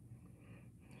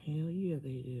 Hell yeah, they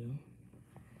do.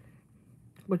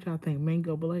 What y'all think?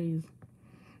 Mango Blaze?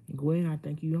 Gwen, I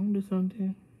think you owned to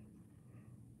something.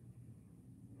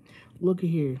 Look at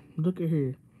here. Look at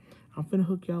here. I'm finna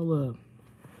hook y'all up.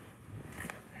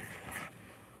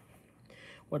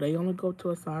 Well, they only go to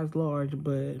a size large,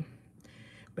 but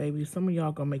baby, some of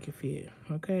y'all gonna make it fit,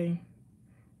 okay?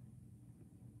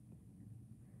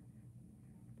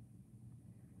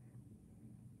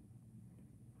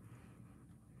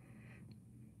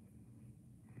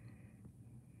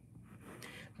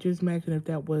 Just imagine if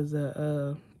that was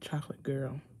a chocolate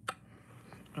girl.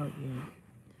 Oh yeah.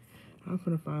 I'm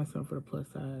gonna find something for the plus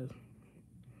size.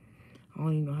 I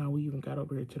don't even know how we even got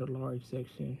over here to the large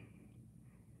section.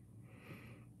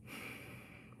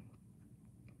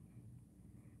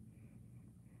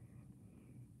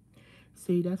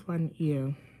 See, that's why, yeah.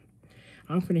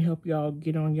 I'm finna help y'all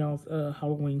get on y'all's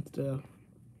Halloween stuff.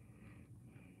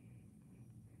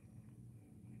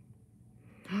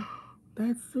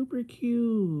 That's super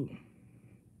cute.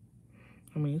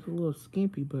 I mean, it's a little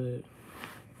skimpy, but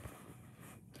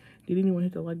did anyone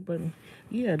hit the like button?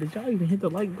 Yeah, did y'all even hit the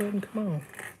like button? Come on.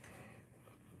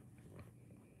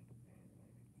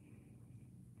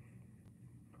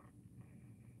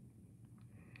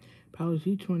 Powers,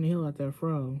 you chewing the hell out that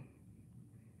frog.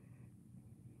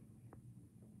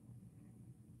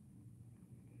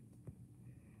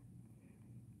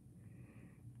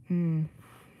 Hmm.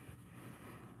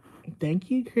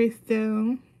 Thank you,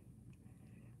 Crystal.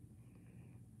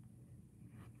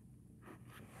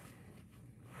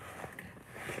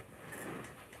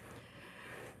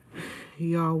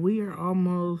 Y'all, we are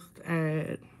almost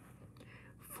at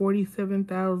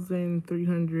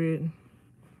 47,300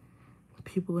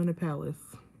 people in the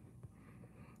palace.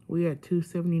 We at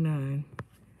 279.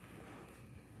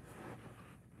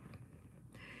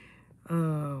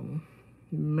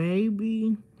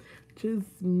 Maybe,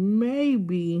 just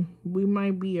maybe, we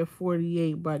might be at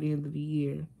 48 by the end of the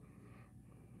year.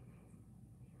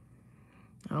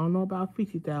 I don't know about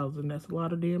 50,000. That's a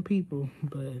lot of damn people,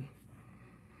 but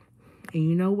and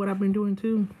you know what I've been doing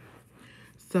too?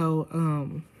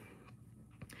 So,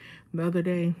 the other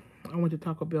day I went to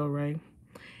Taco Bell, right?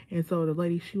 And so the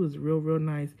lady, she was real, real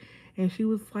nice. And she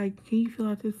was like, "Can you fill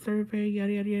out this survey?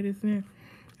 Yada, yada, yada, this and that."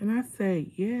 And I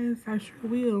said, "Yes, I sure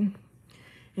will."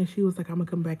 And she was like, "I'm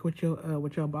gonna come back with your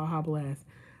Baja Blast."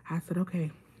 I said,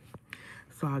 "Okay."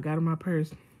 So I got in my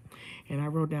purse and I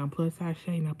wrote down plus size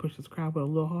shade and I pushed subscribe with a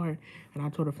little heart. And I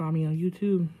told her, find me on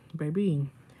YouTube, baby.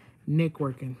 Neck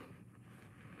working.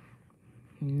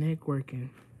 Neck working.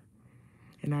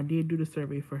 And I did do the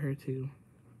survey for her too.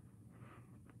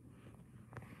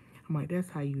 I'm like, that's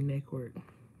how you neck work.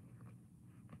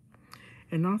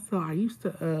 And also, I used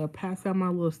to pass out my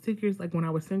little stickers, like when I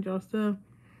would send y'all stuff.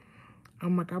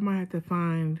 I'm like, I might have to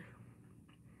find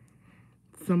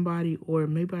somebody, or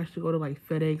maybe I should go to like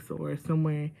FedEx or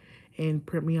somewhere and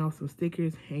print me out some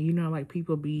stickers. And you know, like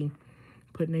people be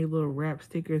putting their little wrap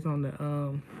stickers on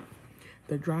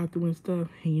the drive-through and stuff,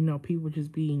 and you know, people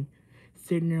just be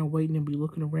sitting there waiting and be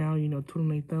looking around, you know,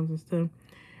 twiddling their thumbs and stuff.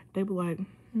 They be like,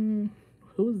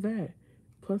 who's that?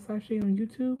 Plus size shade on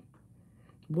YouTube?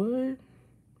 What?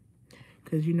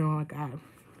 Because you know, like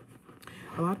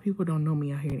a lot of people don't know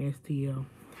me out here in STL.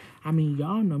 I mean,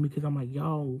 y'all know me because I'm like,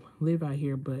 y'all live out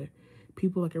here, but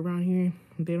people like around here,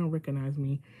 they don't recognize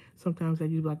me. Sometimes they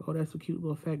just be like, oh, that's a cute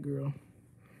little fat girl.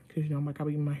 Because, you know, I'm like, I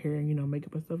be getting my hair and, you know,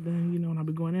 makeup and stuff done, you know, and I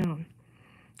be going out.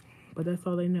 But that's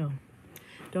all they know.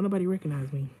 Don't nobody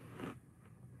recognize me.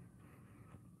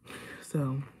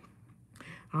 So,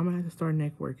 I'm going to have to start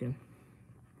networking.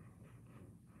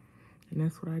 And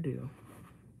that's what I do.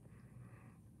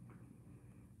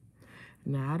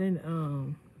 Now, I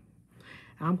didn't,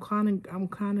 I'm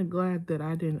kind of glad that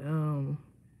I didn't,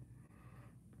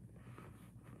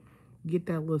 get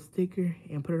that little sticker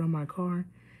and put it on my car.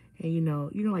 And you know,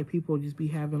 like people just be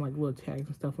having like little tags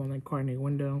and stuff on their car in their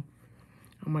window.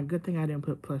 I'm like, good thing I didn't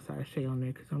put plus size shade on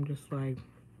there, because I'm just like,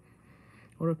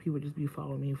 what if people just be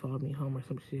following me home or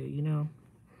some shit, you know?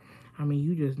 I mean,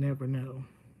 you just never know.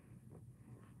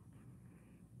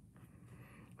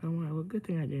 I'm like, well, good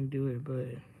thing I didn't do it, but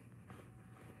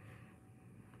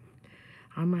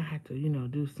I might have to, you know,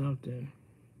 do something.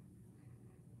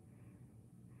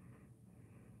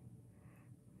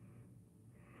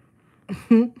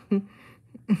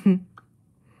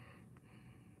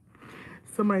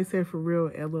 Somebody said, for real,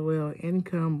 LOL,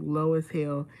 income low as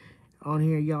hell on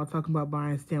here. Y'all talking about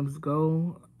buying stamps.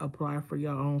 Go apply for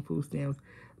your own food stamps.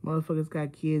 Motherfuckers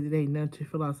got kids. It ain't nothing to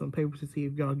fill out some papers to see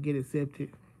if y'all get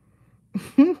accepted.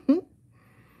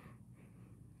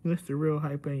 That's the real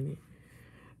hype, ain't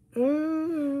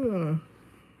it?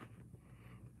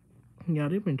 Y'all,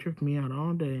 they've been tripping me out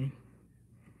all day.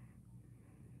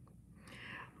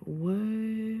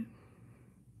 What?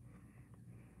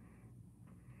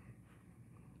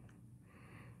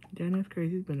 Damn, that's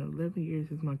crazy. It's been 11 years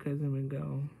since my cousin been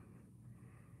gone.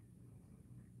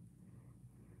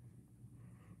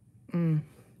 Mm.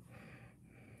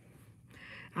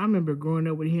 I remember growing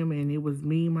up with him, and it was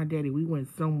me and my daddy. We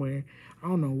went somewhere. I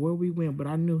don't know where we went, but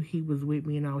I knew he was with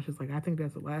me, and I was just like, I think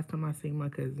that's the last time I seen my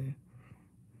cousin.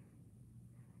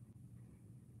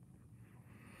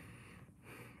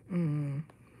 Mm.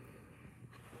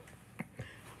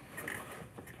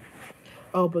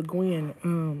 Oh, but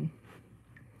Gwen,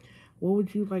 what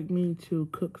would you like me to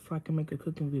cook so I can make a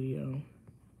cooking video?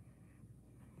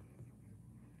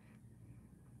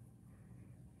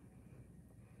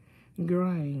 Girl,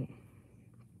 I ain't.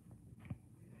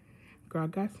 Girl, I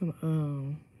got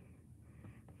some,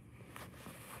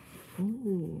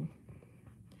 ooh,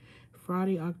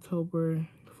 Friday, October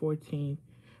 14th,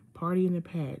 Party in the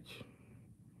Patch.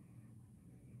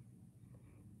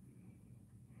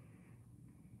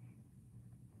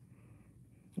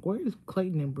 Where is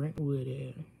Clayton and Brentwood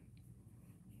at?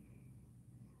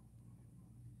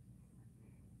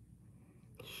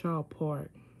 Shaw Park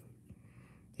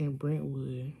in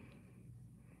Brentwood.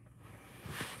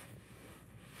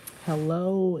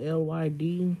 Hello,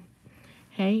 LYD.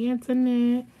 Hey,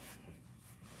 Internet.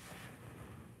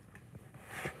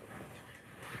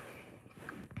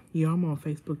 Yeah, I'm on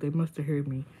Facebook. They must have heard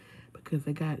me because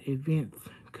they got events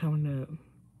coming up.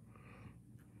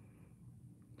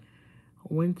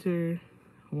 Winter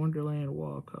Wonderland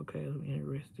Walk. Okay, I'm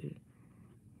interested.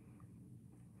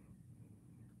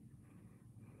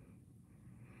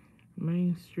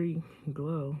 Main Street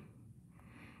Glow.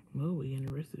 Well, we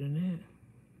interested in that.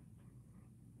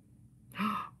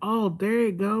 Oh, there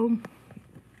you go.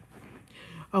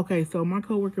 Okay, so my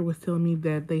coworker was telling me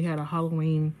that they had a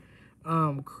Halloween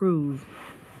cruise.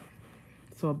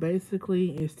 So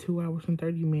basically, it's 2 hours and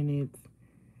 30 minutes,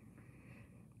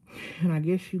 and I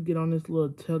guess you get on this little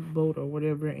tugboat or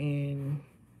whatever, and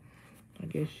I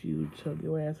guess you chug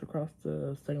your ass across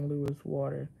the St. Louis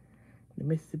water, the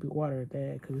Mississippi water at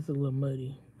that, because it's a little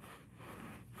muddy.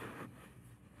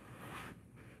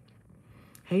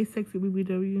 Hey, sexy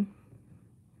BBW.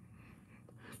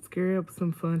 Scare up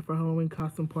some fun for Halloween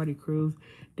costume party cruise.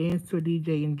 Dance to a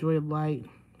DJ. Enjoy light,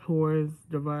 horrors,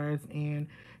 device, and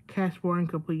cash bar and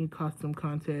complete costume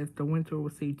contest. The winter will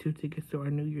receive 2 tickets to our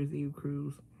New Year's Eve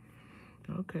cruise.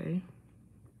 Okay.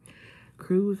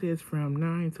 Cruise is from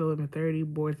 9 to 11:30.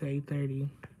 Boards at 8:30.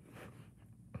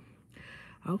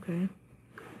 Okay.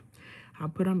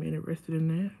 I'm interested in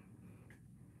that.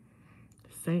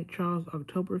 St. Charles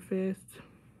Oktoberfest.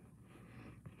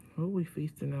 What are we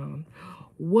feasting on?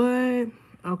 What?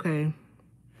 Okay.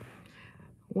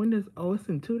 When does, oh, it's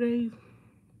in 2 days?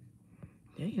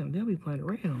 Damn, they'll be playing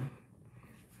around.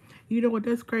 You know what?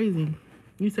 That's crazy.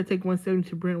 You said take 170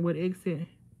 to Brentwood exit.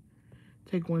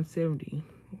 Take 170.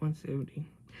 170.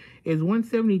 Is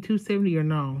 170 270 or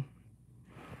no?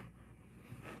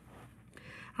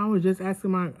 I was just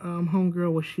asking my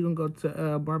homegirl, was she gonna go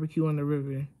to barbecue on the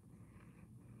river?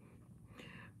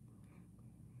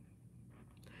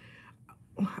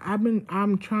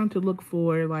 I'm trying to look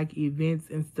for like events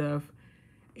and stuff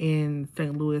in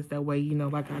St. Louis. That way,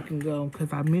 like I can go,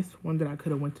 because I missed one that I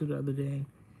could have went to the other day.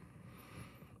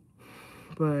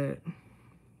 But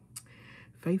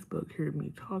Facebook heard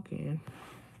me talking.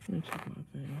 Let me check my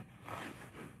thing.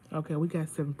 Okay, we got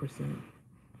 7%.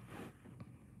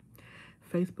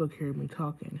 Facebook heard me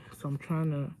talking, so I'm trying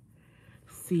to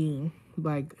see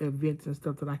like events and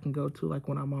stuff that I can go to, like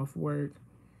when I'm off work.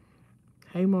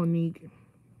 Hey, Monique.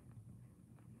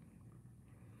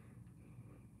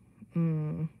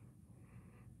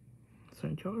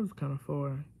 St. Charles is kind of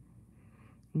far,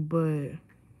 but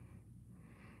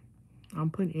I'm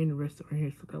putting in the restaurant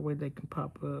here so that way they can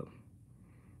pop up.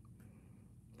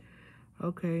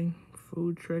 Okay,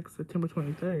 food truck September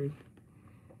 23rd.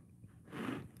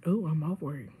 Oh, I'm off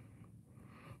work.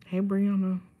 Hey,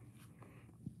 Brianna.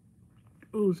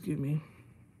 Oh, excuse me.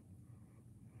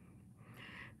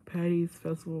 Patty's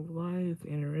Festival of Lights,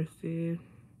 interested.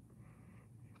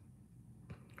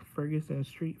 Ferguson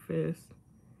Street Fest,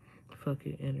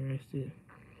 fucking interested.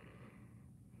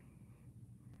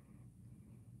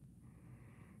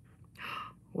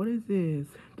 What is this?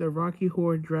 The Rocky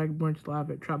Horror Drag Brunch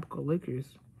Live at Tropical Liquors.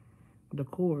 The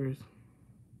Coors.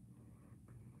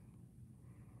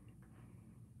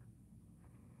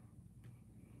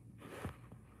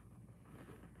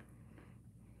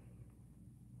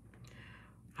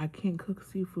 I can't cook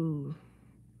seafood.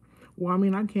 Well, I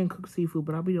mean, I can cook seafood,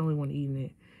 but I'll be the only one eating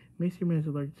it. Mr. Man's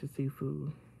allergic to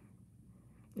seafood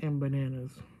and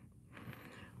bananas.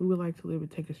 We would like to live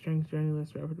and take a strange journey.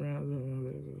 Let's wrap it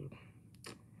around.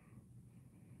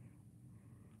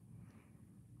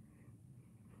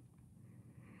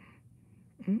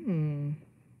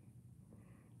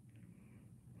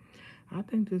 I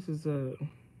think this is a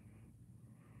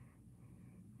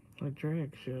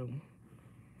drag show.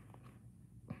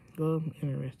 Well, I'm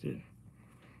interested.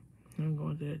 I'm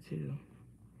going to that too.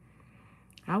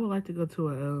 I would like to go to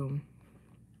a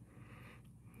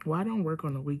well, I don't work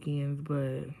on the weekends,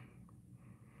 but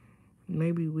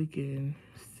maybe we can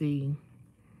see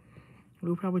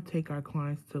We'll probably take our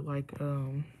clients to like a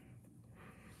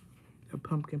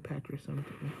pumpkin patch or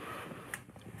something.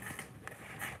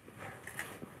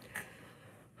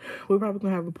 We're probably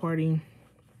gonna have a party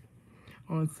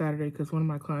on Saturday because one of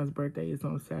my clients' birthday is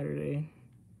on Saturday.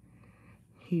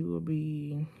 He will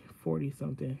be 40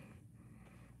 something.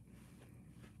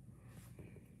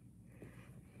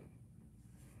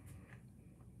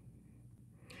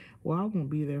 Well, I won't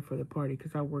be there for the party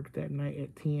because I work that night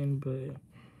at 10, but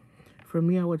for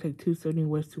me, I would take 270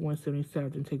 West to 170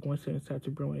 South and take 170 South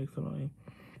to Brentwood Exxon.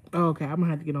 Oh, okay, I'm gonna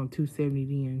have to get on 270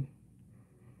 then.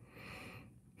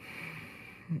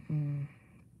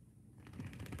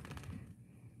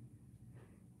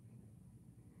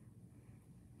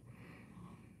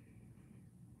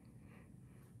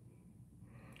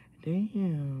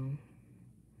 Damn.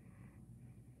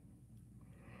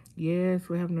 Yes,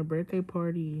 we're having a birthday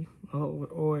party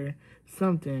or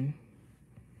something.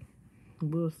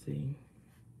 We'll see.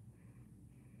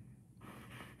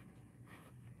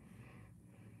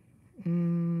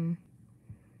 Mm,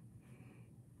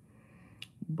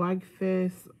 Bike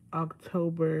Fest,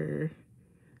 October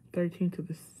 13th to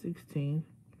the 16th.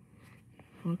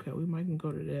 Okay, we might can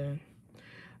go to that.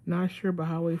 Not sure, but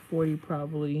Highway 40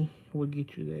 probably will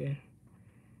get you there.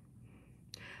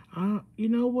 You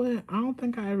know what? I don't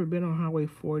think I ever been on Highway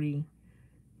 40.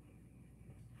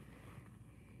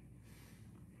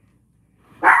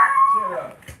 Shut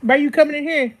up. But you coming in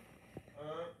here? Uh,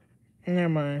 Never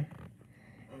mind.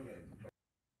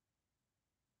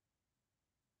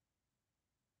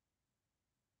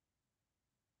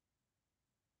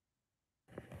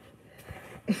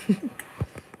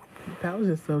 That was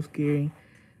just so scary.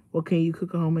 Well, can you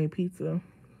cook a homemade pizza?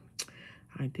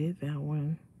 I did that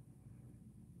one.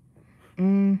 I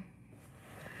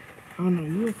don't know.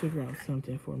 You will figure out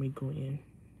something for me, Gwen.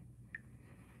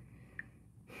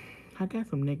 I got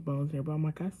some neck bones there, but I'm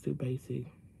like, that's too basic.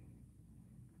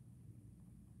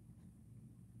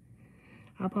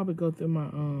 I'll probably go through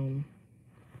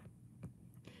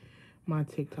my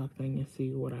TikTok thing and see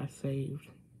what I saved.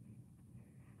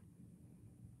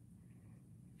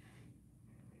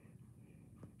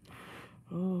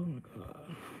 Oh my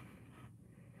god.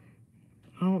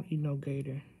 I don't eat no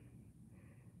gator.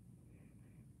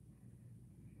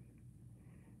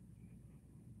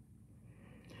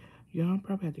 Y'all, I'm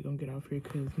probably have to go get off here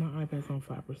because my iPad's on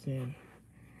 5%. And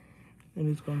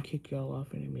it's gonna kick y'all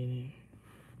off in a minute.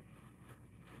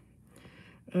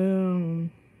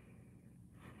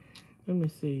 Let me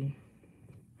see.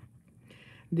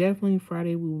 Definitely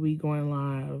Friday we will be going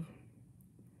live.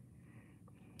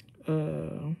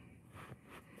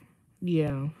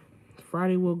 Yeah.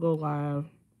 Friday we'll go live.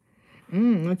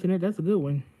 That's a good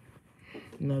one.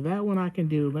 Now that one I can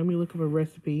do. Let me look up a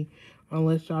recipe.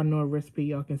 Unless y'all know a recipe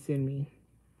y'all can send me.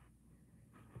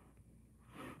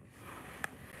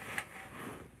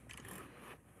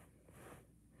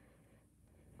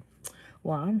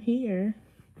 Well, I'm here.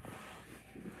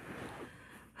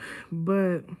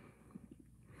 But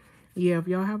yeah, if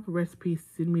y'all have a recipe,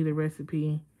 send me the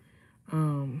recipe.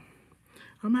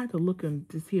 I'm gonna have to look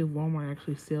to see if Walmart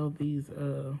actually sell these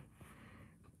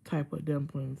type of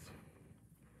dumplings.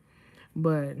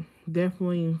 But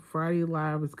definitely Friday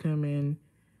live is coming.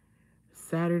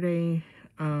 Saturday,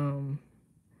 I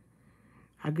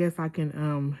guess I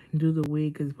can do the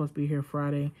wig because it's supposed to be here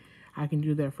Friday. I can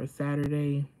do that for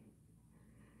Saturday.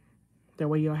 That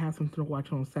way y'all have something to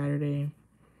watch on Saturday.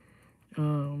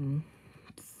 Um,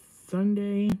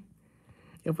 Sunday,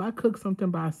 if I cook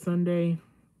something by Sunday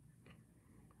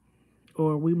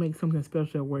or we make something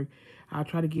special at work, I'll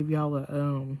try to give y'all a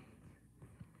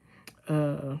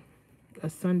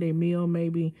Sunday meal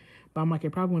maybe. But I'm like,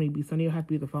 it probably won't be Sunday. It'll have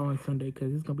to be the following Sunday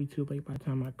because it's gonna be too late by the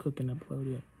time I cook and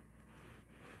upload it.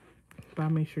 But I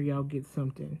make sure y'all get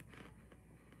something.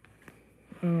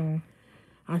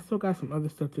 I still got some other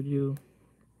stuff to do.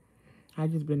 I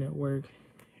just been at work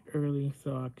early,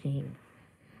 so I can't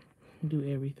do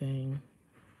everything.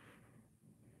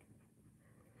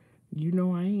 You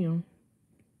know I am.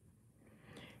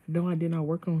 No, I did not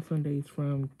work on Sundays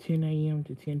from 10 a.m.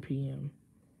 to 10 p.m.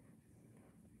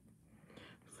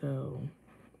 So,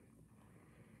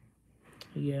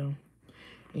 yeah.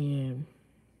 And,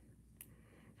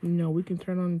 we can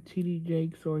turn on TD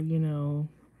Jakes or,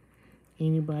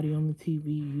 anybody on the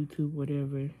TV, YouTube,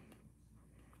 whatever.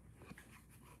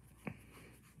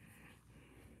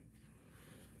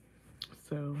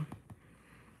 So,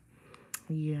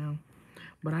 yeah.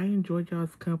 But I enjoyed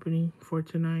y'all's company for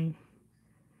tonight.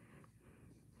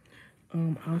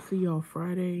 I'll see y'all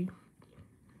Friday.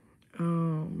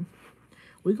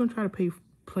 We're gonna try to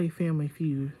play Family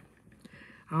Feud.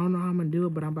 I don't know how I'm gonna do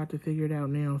it, but I'm about to figure it out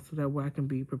now so that way I can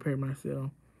be prepared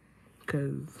myself.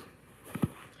 Cause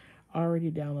I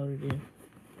already downloaded it.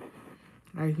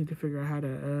 I just need to figure out how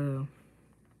to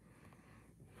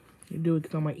do it.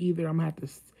 Cause I'm like, either I'm gonna have to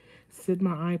sit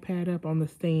my iPad up on the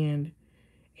stand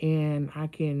and I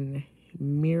can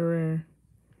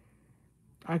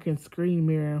screen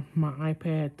mirror my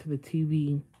iPad to the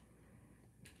TV.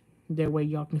 That way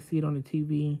y'all can see it on the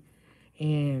TV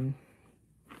and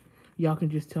y'all can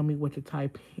just tell me what to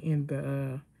type in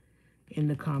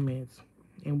the comments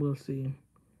and we'll see.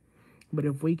 But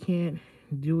if we can't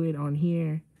do it on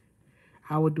here,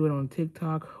 I would do it on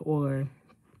TikTok or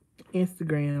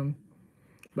Instagram,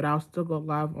 but I'll still go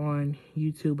live on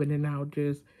YouTube and then I'll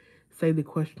just say the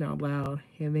question out loud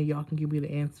and then y'all can give me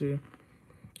the answer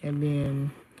and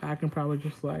then I can probably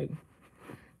just like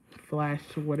flash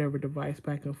whatever device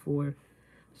back and forth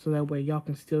so that way y'all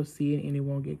can still see it and it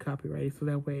won't get copyrighted. So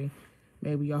that way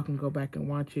maybe y'all can go back and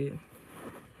watch it.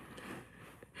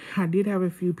 I did have a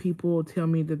few people tell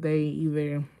me that they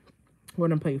either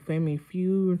want to play Family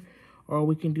Feud or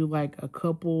we can do like a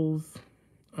couples.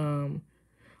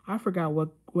 I forgot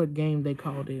what game they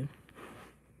called it.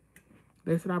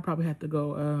 They said I probably have to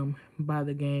go buy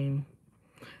the game.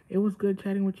 It was good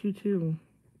chatting with you too.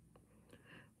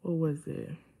 What was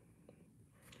it?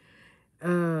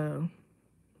 Oh,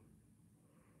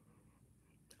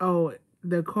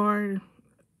 the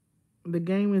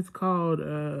game is called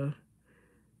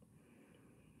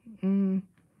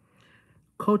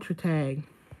Culture Tag.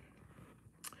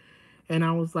 And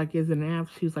I was like, is it an app?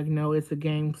 She was like, no, it's a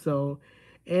game. So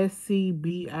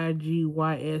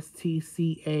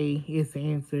SCBIGYSTCA is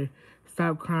the answer.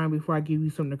 Stop crying before I give you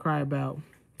something to cry about.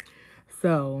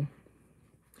 So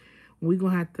we're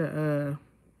going to have to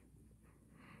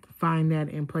find that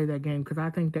and play that game because I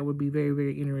think that would be very,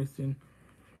 very interesting.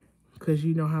 Because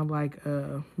you know how like,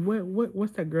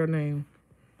 what's that girl name?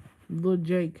 Lil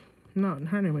Jake. No,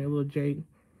 her name ain't Lil Jake.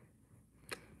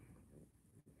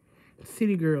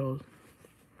 City Girls.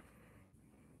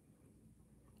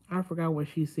 I forgot what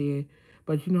she said,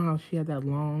 but you know how she had that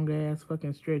long ass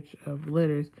fucking stretch of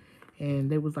letters,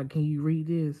 and they was like, "Can you read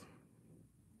this?"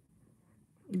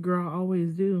 Girl, I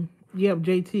always do. Yep,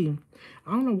 JT.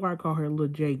 I don't know why I call her Lil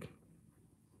Jake.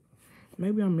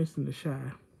 Maybe I'm missing the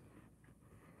shy.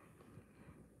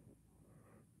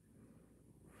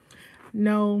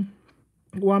 No.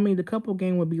 Well, I mean, the couple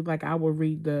game would be like I would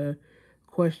read the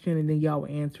question and then y'all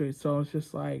would answer it. So it's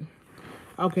just like,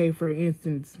 okay, for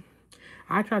instance,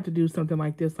 I tried to do something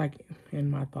like this, like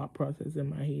in my thought process in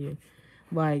my head.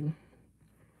 Like,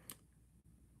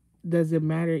 does it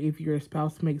matter if your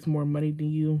spouse makes more money than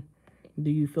you?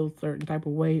 Do you feel a certain type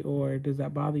of way, or does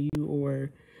that bother you, or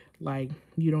like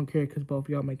you don't care because both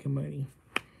y'all making money,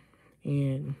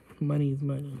 and money is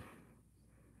money.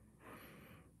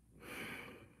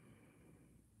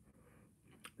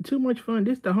 Too much fun.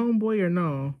 This the homeboy or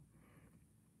no?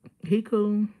 He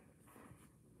cool.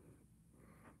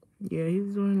 Yeah,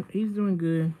 he's doing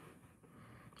good.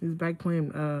 He's back playing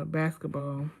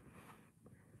basketball.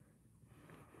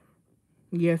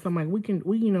 Yes, I'm like we can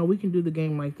do the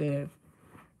game like that.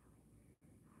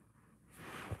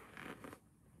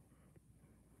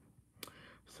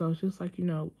 So it's just like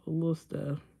little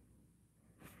stuff.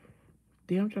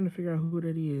 Damn, I'm trying to figure out who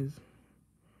that is.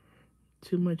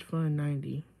 Too much fun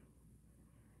 90.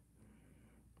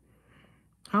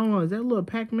 How long is that little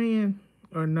Pac-Man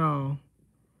or no?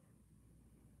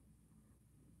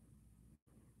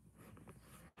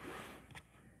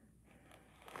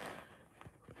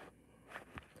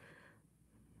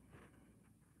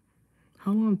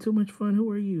 How long? Too much fun.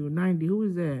 Who are you? 90. Who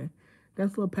is that?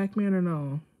 That's little Pac-Man or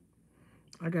no?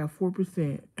 I got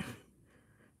 4%.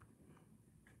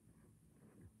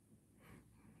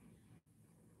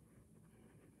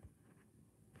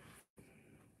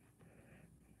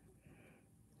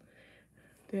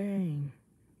 Dang.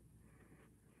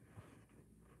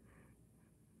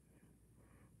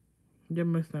 That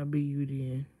must not be you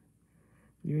then.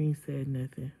 You ain't said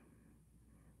nothing.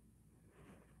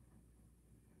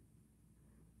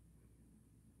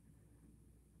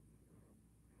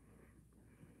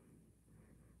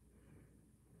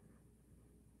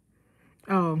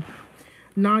 Oh,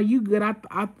 no, you good. I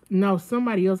no,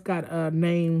 somebody else got a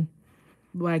name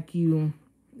like you,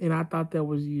 and I thought that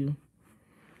was you.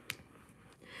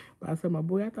 But I said, my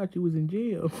boy, I thought you was in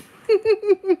jail.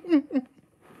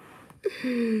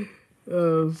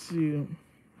 Oh, shoot.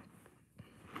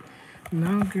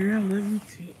 No, girl, let me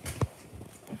see.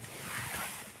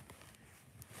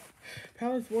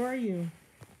 Palace, where are you?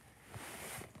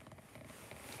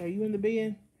 Are you in the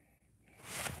bed?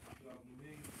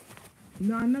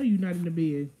 No, I know you're not in the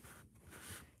bed.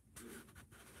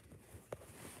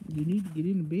 You need to get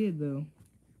in the bed, though.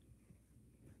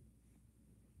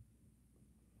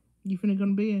 You finna go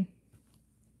to bed?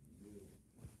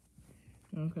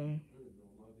 Okay.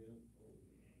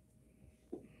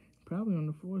 Probably on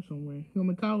the floor somewhere. You want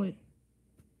me to call it?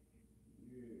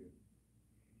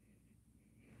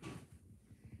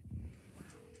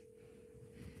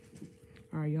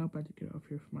 Alright, y'all about to get off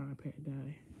here for my iPad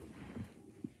die.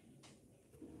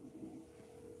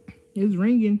 It's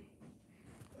ringing.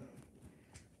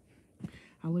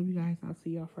 I love you guys. I'll see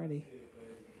y'all Friday.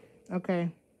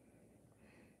 Okay.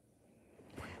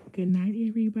 Good night,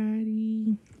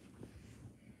 everybody.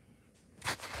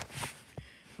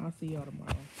 I'll see y'all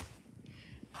tomorrow.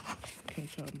 Can't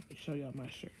show y'all my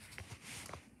shirt.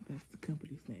 That's the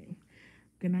company's name.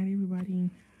 Good night, everybody.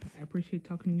 I appreciate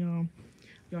talking to y'all.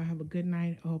 Y'all have a good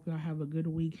night. I hope y'all have a good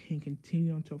week and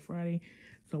continue until Friday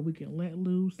so we can let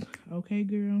loose. Okay,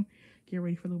 girl? Get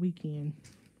ready for the weekend.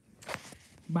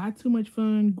 Bye, Too Much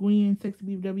Fun, Gwen,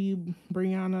 Sexy BW,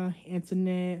 Brianna,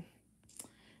 Antoinette,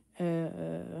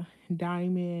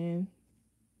 Diamond.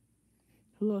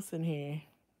 Who else in here?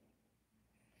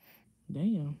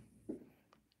 Damn.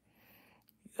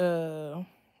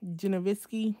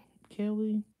 Genovisky,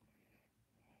 Kelly,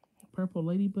 Purple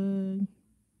Ladybug.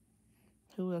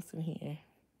 Who else in here?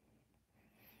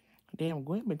 Damn,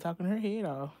 Gwen been talking her head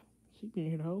off. She been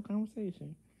here the whole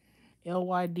conversation.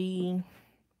 LYD,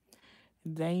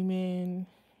 Damon,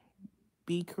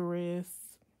 B. Chris.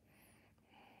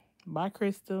 Bye,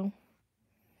 Crystal.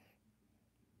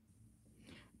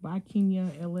 Bye,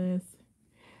 Kenya, LS.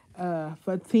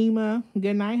 Fatima.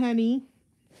 Good night, honey.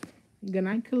 Good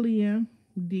night, Kalia.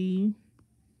 D.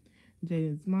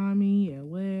 Jaden's mommy,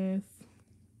 LS.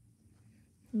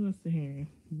 Who else in here?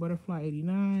 Butterfly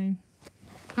 89.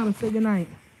 Time to say goodnight.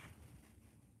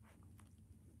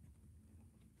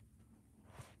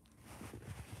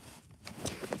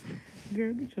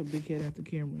 Girl, get your big head out the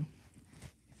camera.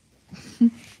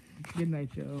 Good night,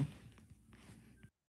 y'all.